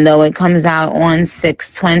 Even though it comes out on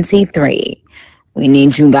 6/23, we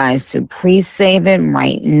need you guys to pre-save it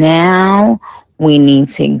right now. We need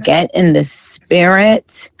to get in the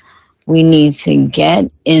spirit. We need to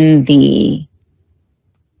get in the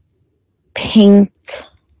pink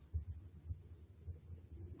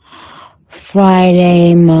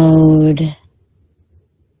Friday mode.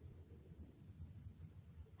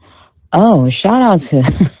 Oh, shout out to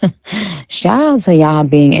y'all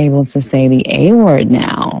being able to say the A word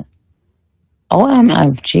now.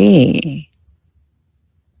 OMFG.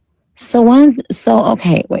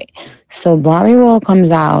 Okay, wait. So Barbie World comes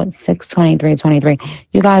out 6/23/23.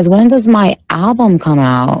 You guys, when does my album come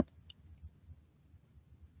out?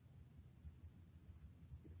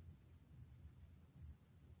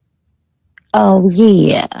 Oh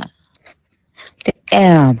yeah. The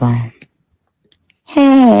album.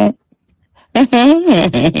 Hey.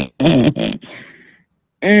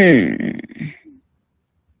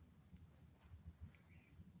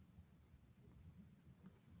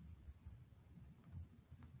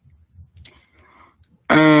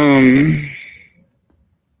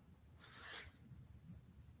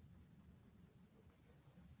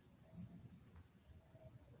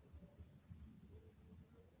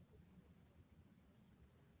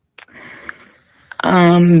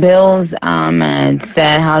 Bills had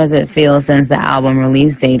said, how does it feel since the album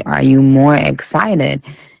release date? Are you more excited?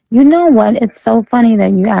 You know what? It's so funny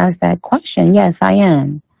that you asked that question. Yes, I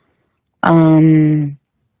am. I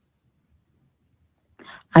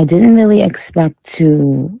didn't really expect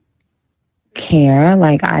to care.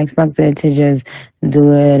 Like, I expected to just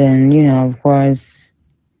do it and, of course,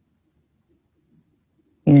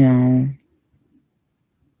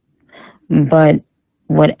 but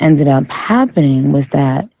what ended up happening was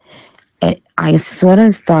that I sort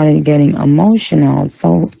of started getting emotional.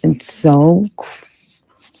 So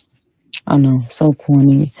I know, so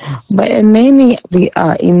corny. But it made me be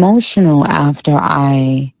emotional after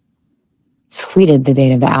I tweeted the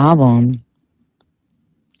date of the album.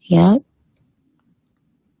 Yep.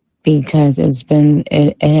 Because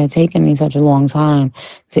it had taken me such a long time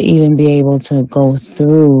to even be able to go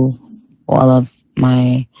through all of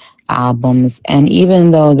my albums. And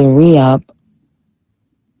even though the re-up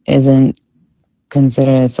isn't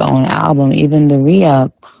considered its own album, even the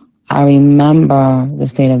re-up, I remember the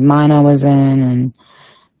state of mind I was in,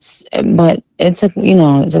 but it took me a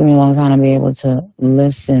long time to be able to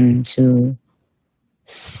listen to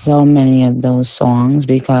so many of those songs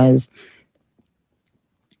because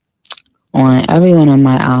on every one of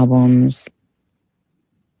my albums,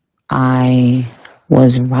 I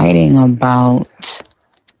was writing about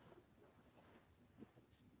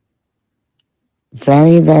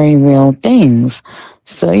very, very real things.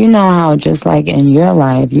 So you know how just like in your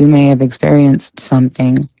life, you may have experienced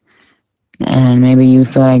something and maybe you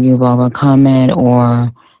feel like you've overcome it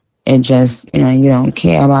or it just, you don't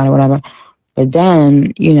care about it, whatever. But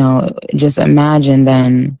then, just imagine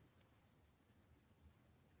then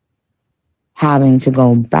having to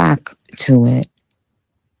go back to it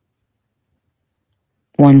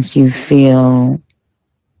once you feel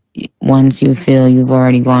you've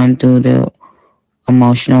already gone through the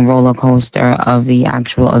emotional roller coaster of the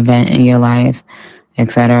actual event in your life,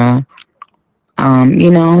 etc.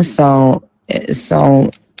 So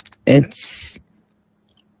it's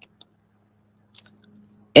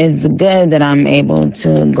it's good that I'm able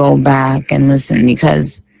to go back and listen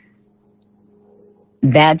because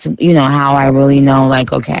that's how I really know,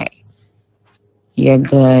 like, okay, you're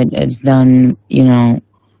good, it's done,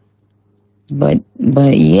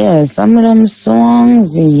 but yeah, some of them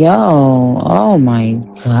songs, yo, oh my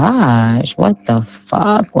gosh, what the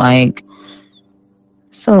fuck? Like,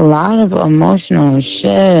 it's a lot of emotional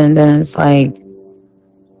shit, and then it's like,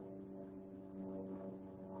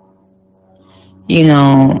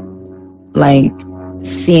 like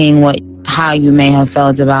seeing how you may have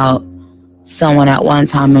felt about someone at one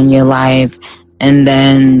time in your life, and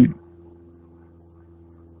then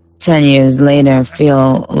 10 years later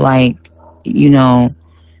feel like, a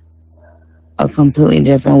completely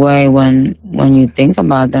different way when you think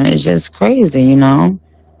about them. It's just crazy,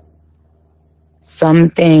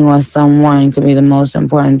 Something or someone could be the most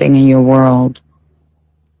important thing in your world,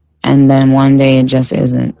 and then one day it just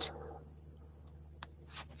isn't.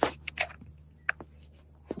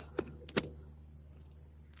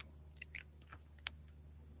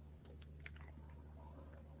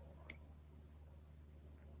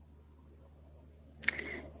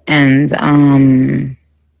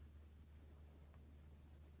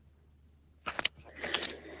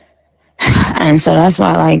 And so that's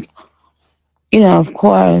why, like, of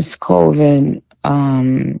course, COVID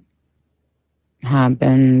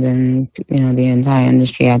happened, and the entire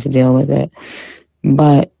industry had to deal with it.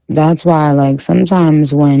 But that's why, like,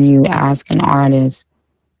 sometimes when you ask an artist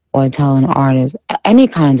or tell an artist, any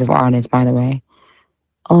kinds of artists, by the way,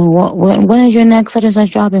 oh, when is your next such and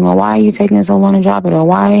such dropping? Or why are you taking so long to drop it? Or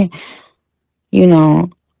why,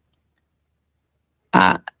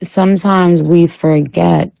 sometimes we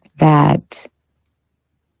forget that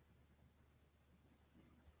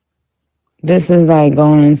this is like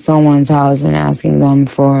going in someone's house and asking them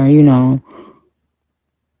for,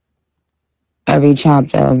 every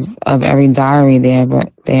chapter of every diary they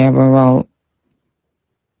ever wrote.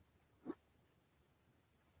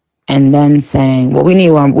 And then saying, well, we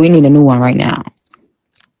need a new one right now.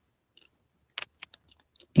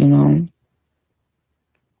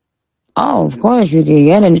 Oh, of course you could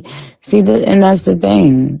get it. See, and that's the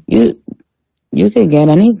thing. You could get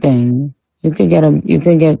anything. You could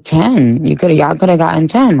get 10. Y'all could have gotten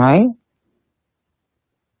 10, right?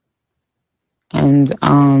 And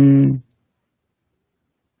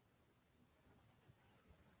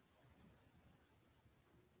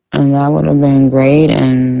and that would have been great,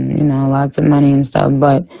 and lots of money and stuff.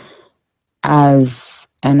 But as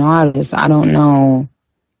an artist, I don't know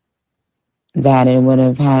that it would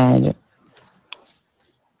have had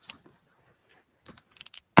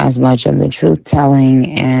as much of the truth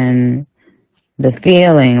telling and the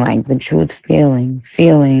feeling, like the truth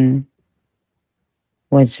feeling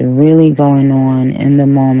what's really going on in the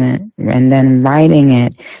moment, and then writing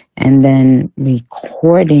it and then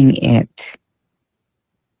recording it.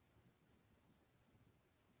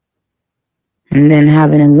 And then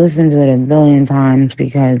having to listen to it a billion times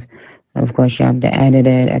because, of course, you have to edit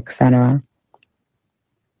it, etc.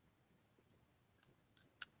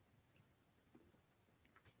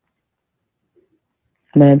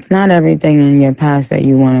 But it's not everything in your past that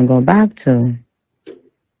you want to go back to.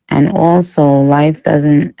 And also, life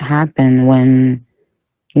doesn't happen when,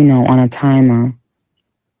 on a timer.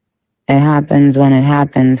 It happens when it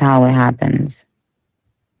happens, how it happens.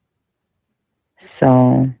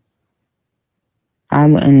 So I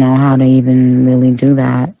wouldn't know how to even really do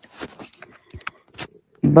that.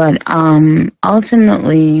 But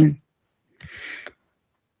ultimately,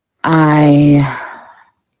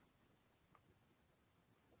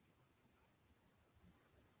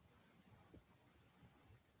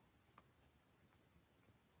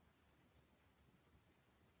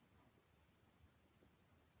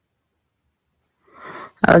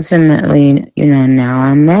 ultimately, now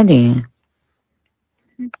I'm ready.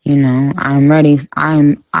 I'm ready.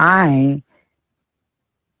 I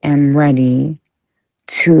am ready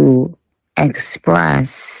to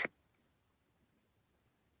express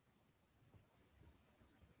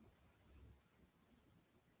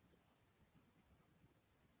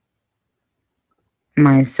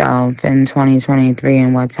myself in 2023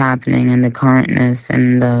 and what's happening and the currentness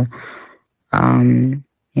and the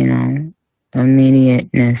you know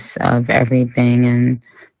immediateness of everything and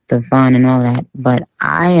the fun and all that. But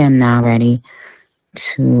I am now ready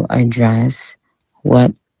to address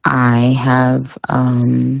what I have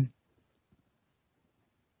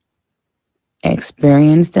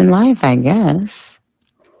experienced in life, I guess.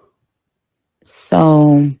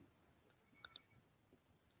 So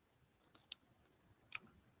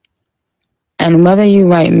and whether you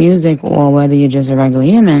write music or whether you're just a regular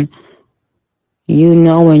human,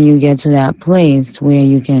 when you get to that place where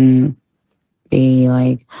you can be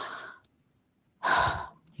like,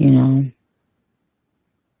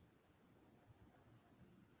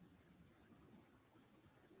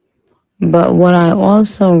 But what I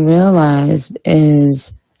also realized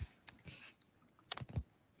is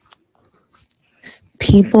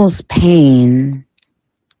people's pain.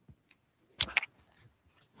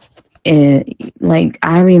 Like,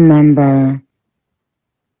 I remember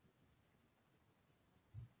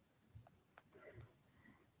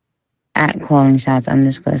at Calling Shots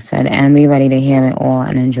 _ said, and be ready to hear it all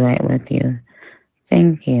and enjoy it with you.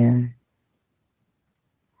 Thank you.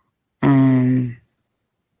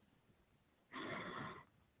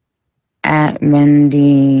 At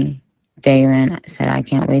Wendy Dayron said, I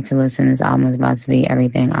can't wait to listen. This album is about to be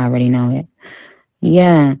everything. I already know it.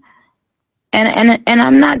 Yeah. And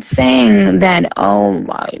I'm not saying that,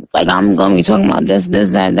 like I'm going to be talking about this,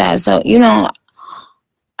 that. So,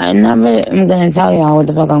 I never am going to tell y'all what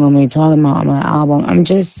the fuck I'm going to be talking about on my album. I'm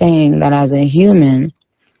just saying that as a human,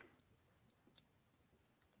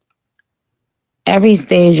 every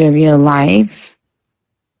stage of your life,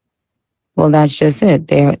 well, that's just it.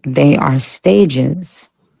 They are stages.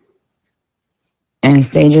 And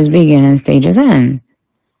stages begin and stages end.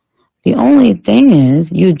 The only thing is,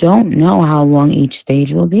 you don't know how long each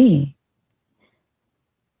stage will be.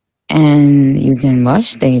 And you can rush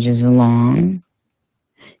stages along.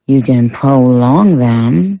 You can prolong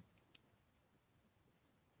them.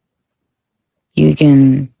 You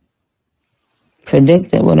can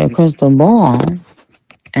predict it with a crystal ball.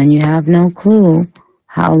 And you have no clue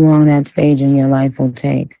how long that stage in your life will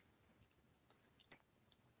take.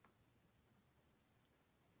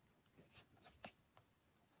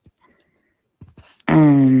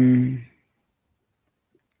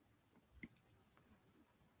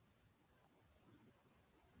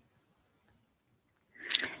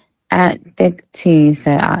 At Thick T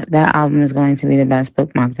said that album is going to be the best.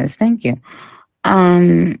 Bookmark this. Thank you.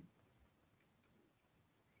 I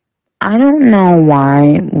don't know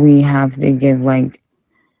why we have to give like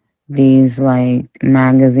these like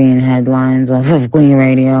magazine headlines off of Queen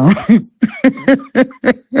Radio.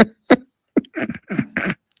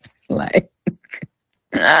 Like,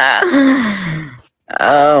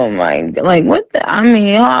 oh my God. Like, what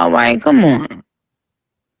all right, come on.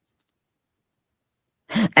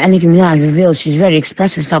 And Nicki Minaj reveals she's ready to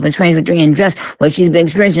express herself in 2023 and address what she's been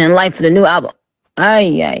experiencing in life for the new album.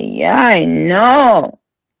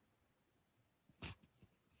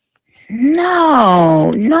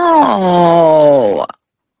 No. No.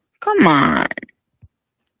 Come on.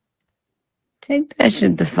 Take that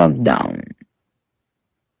shit the fuck down.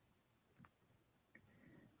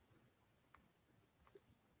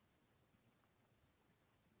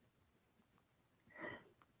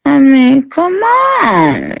 Come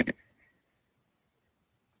on.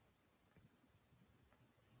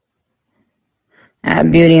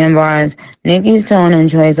 At Beauty and Bars, Nicki's tone and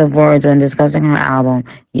choice of words when discussing her album.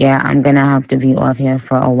 Yeah, I'm gonna have to be off here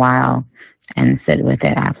for a while and sit with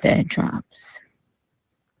it after it drops.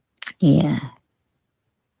 Yeah.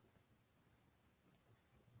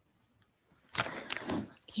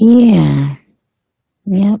 Yeah.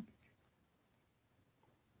 Yep.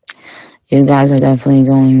 You guys are definitely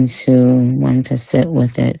going to want to sit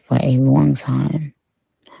with it for a long time.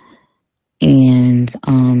 And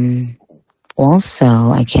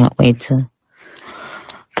also, I can't wait to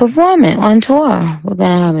perform it on tour. We're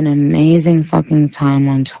going to have an amazing fucking time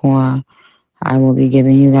on tour. I will be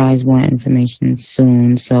giving you guys more information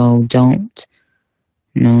soon, so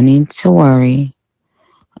no need to worry.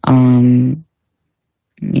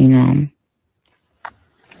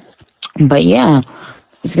 But yeah,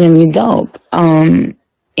 it's going to be dope. And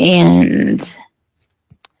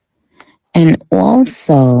And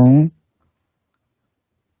also,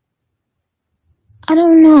 I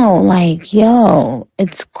don't know, like, yo,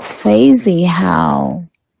 it's crazy how.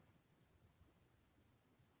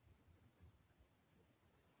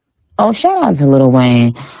 Oh, shout out to Lil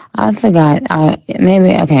Wayne. I forgot. I'll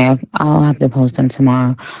have to post him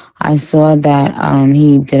tomorrow. I saw that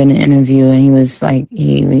he did an interview and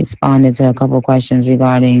he responded to a couple questions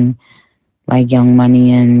regarding like Young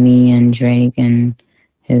Money and me and Drake and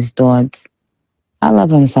his thoughts. I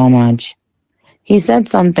love him so much. He said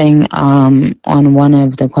something on one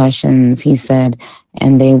of the questions. He said,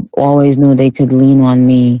 and they always knew they could lean on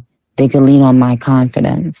me. They could lean on my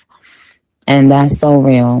confidence. And that's so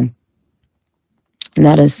real.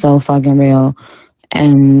 That is so fucking real.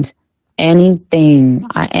 And anytime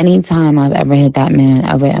I've ever hit that man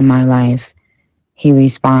ever in my life, he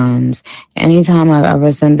responds. Anytime I've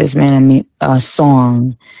ever sent this man a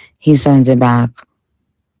song, he sends it back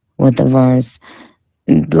with the verse.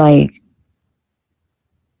 Like,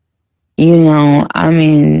 you know, I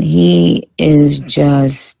mean, he is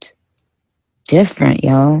just different,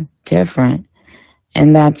 yo. Different.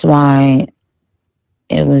 And that's why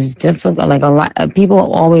it was difficult. Like, a lot of people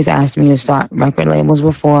always asked me to start record labels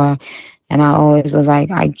before, and I always was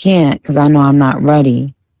like, I can't, because I know I'm not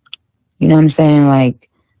ready. You know what I'm saying? Like,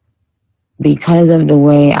 because of the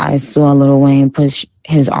way I saw Lil Wayne push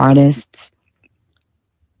his artists,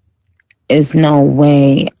 it's no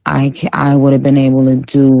way I would have been able to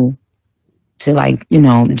do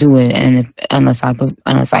it, and unless I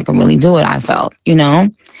could really do it, I felt,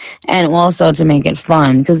 and also to make it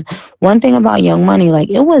fun. Because one thing about Young Money, like,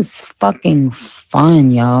 it was fucking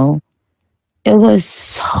fun, yo. It was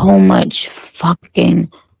so much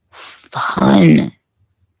fucking fun.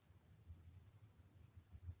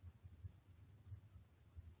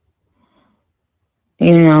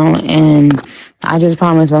 And I just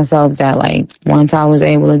promised myself that, like, once I was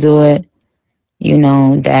able to do it,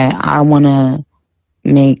 that I want to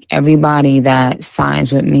make everybody that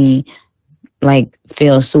signs with me, like,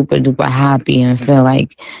 feel super duper happy and feel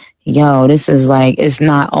like, yo, this is like, it's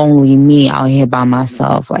not only me out here by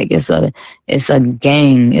myself. Like, it's a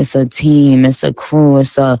gang, it's a team, it's a crew,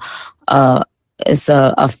 it's a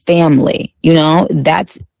family.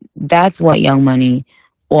 That's what Young Money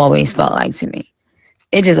always felt like to me.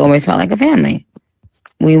 It just always felt like a family.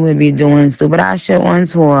 We would be doing stupid ass shit on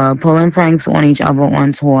tour, pulling pranks on each other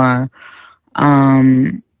on tour.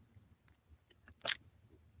 And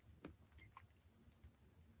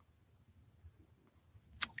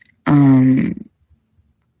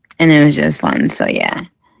it was just fun. So yeah.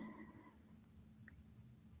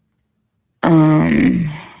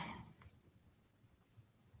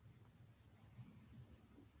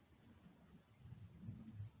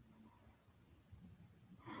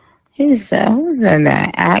 Who said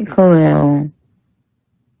that? At Khalil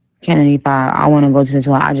Kennedy 5, I want to go to the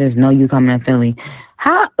tour. I just know you coming to Philly.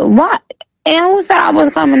 How? What? And who said I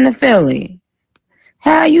was coming to Philly?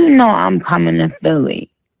 How you know I'm coming to Philly?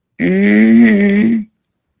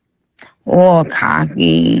 Or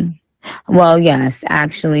cocky. Well, yes,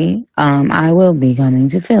 actually, I will be coming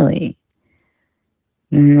to Philly.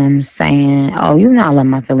 You know what I'm saying? Oh, you know I love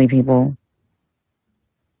my Philly people.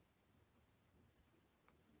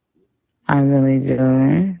 I really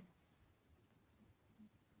do.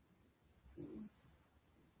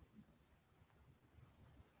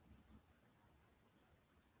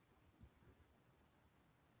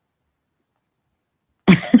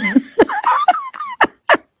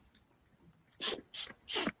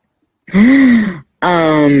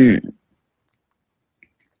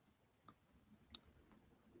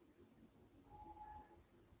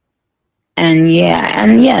 And yeah,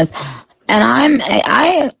 and yes, and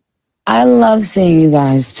I love seeing you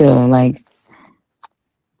guys too. Like,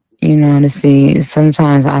 to see,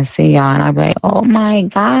 sometimes I see y'all and I be like, oh my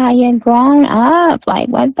God, you're grown up. Like,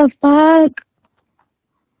 what the fuck?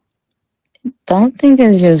 Don't think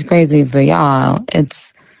it's just crazy for y'all.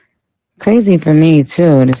 It's crazy for me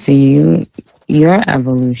too to see your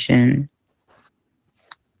evolution.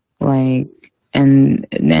 Like, and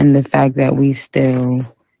the fact that we still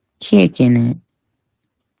kicking it.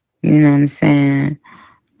 You know what I'm saying?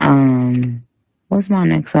 What's my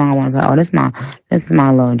next song I want to play? Oh, this is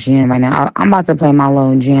my little jam right now. I'm about to play my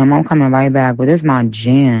little jam. I'm coming right back, but this is my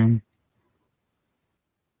jam.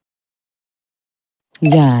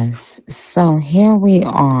 Yes. So here we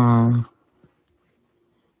are.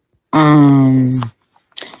 Oh,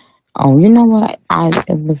 you know what? I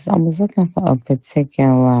was looking for a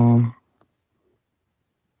particular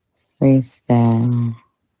freestyle.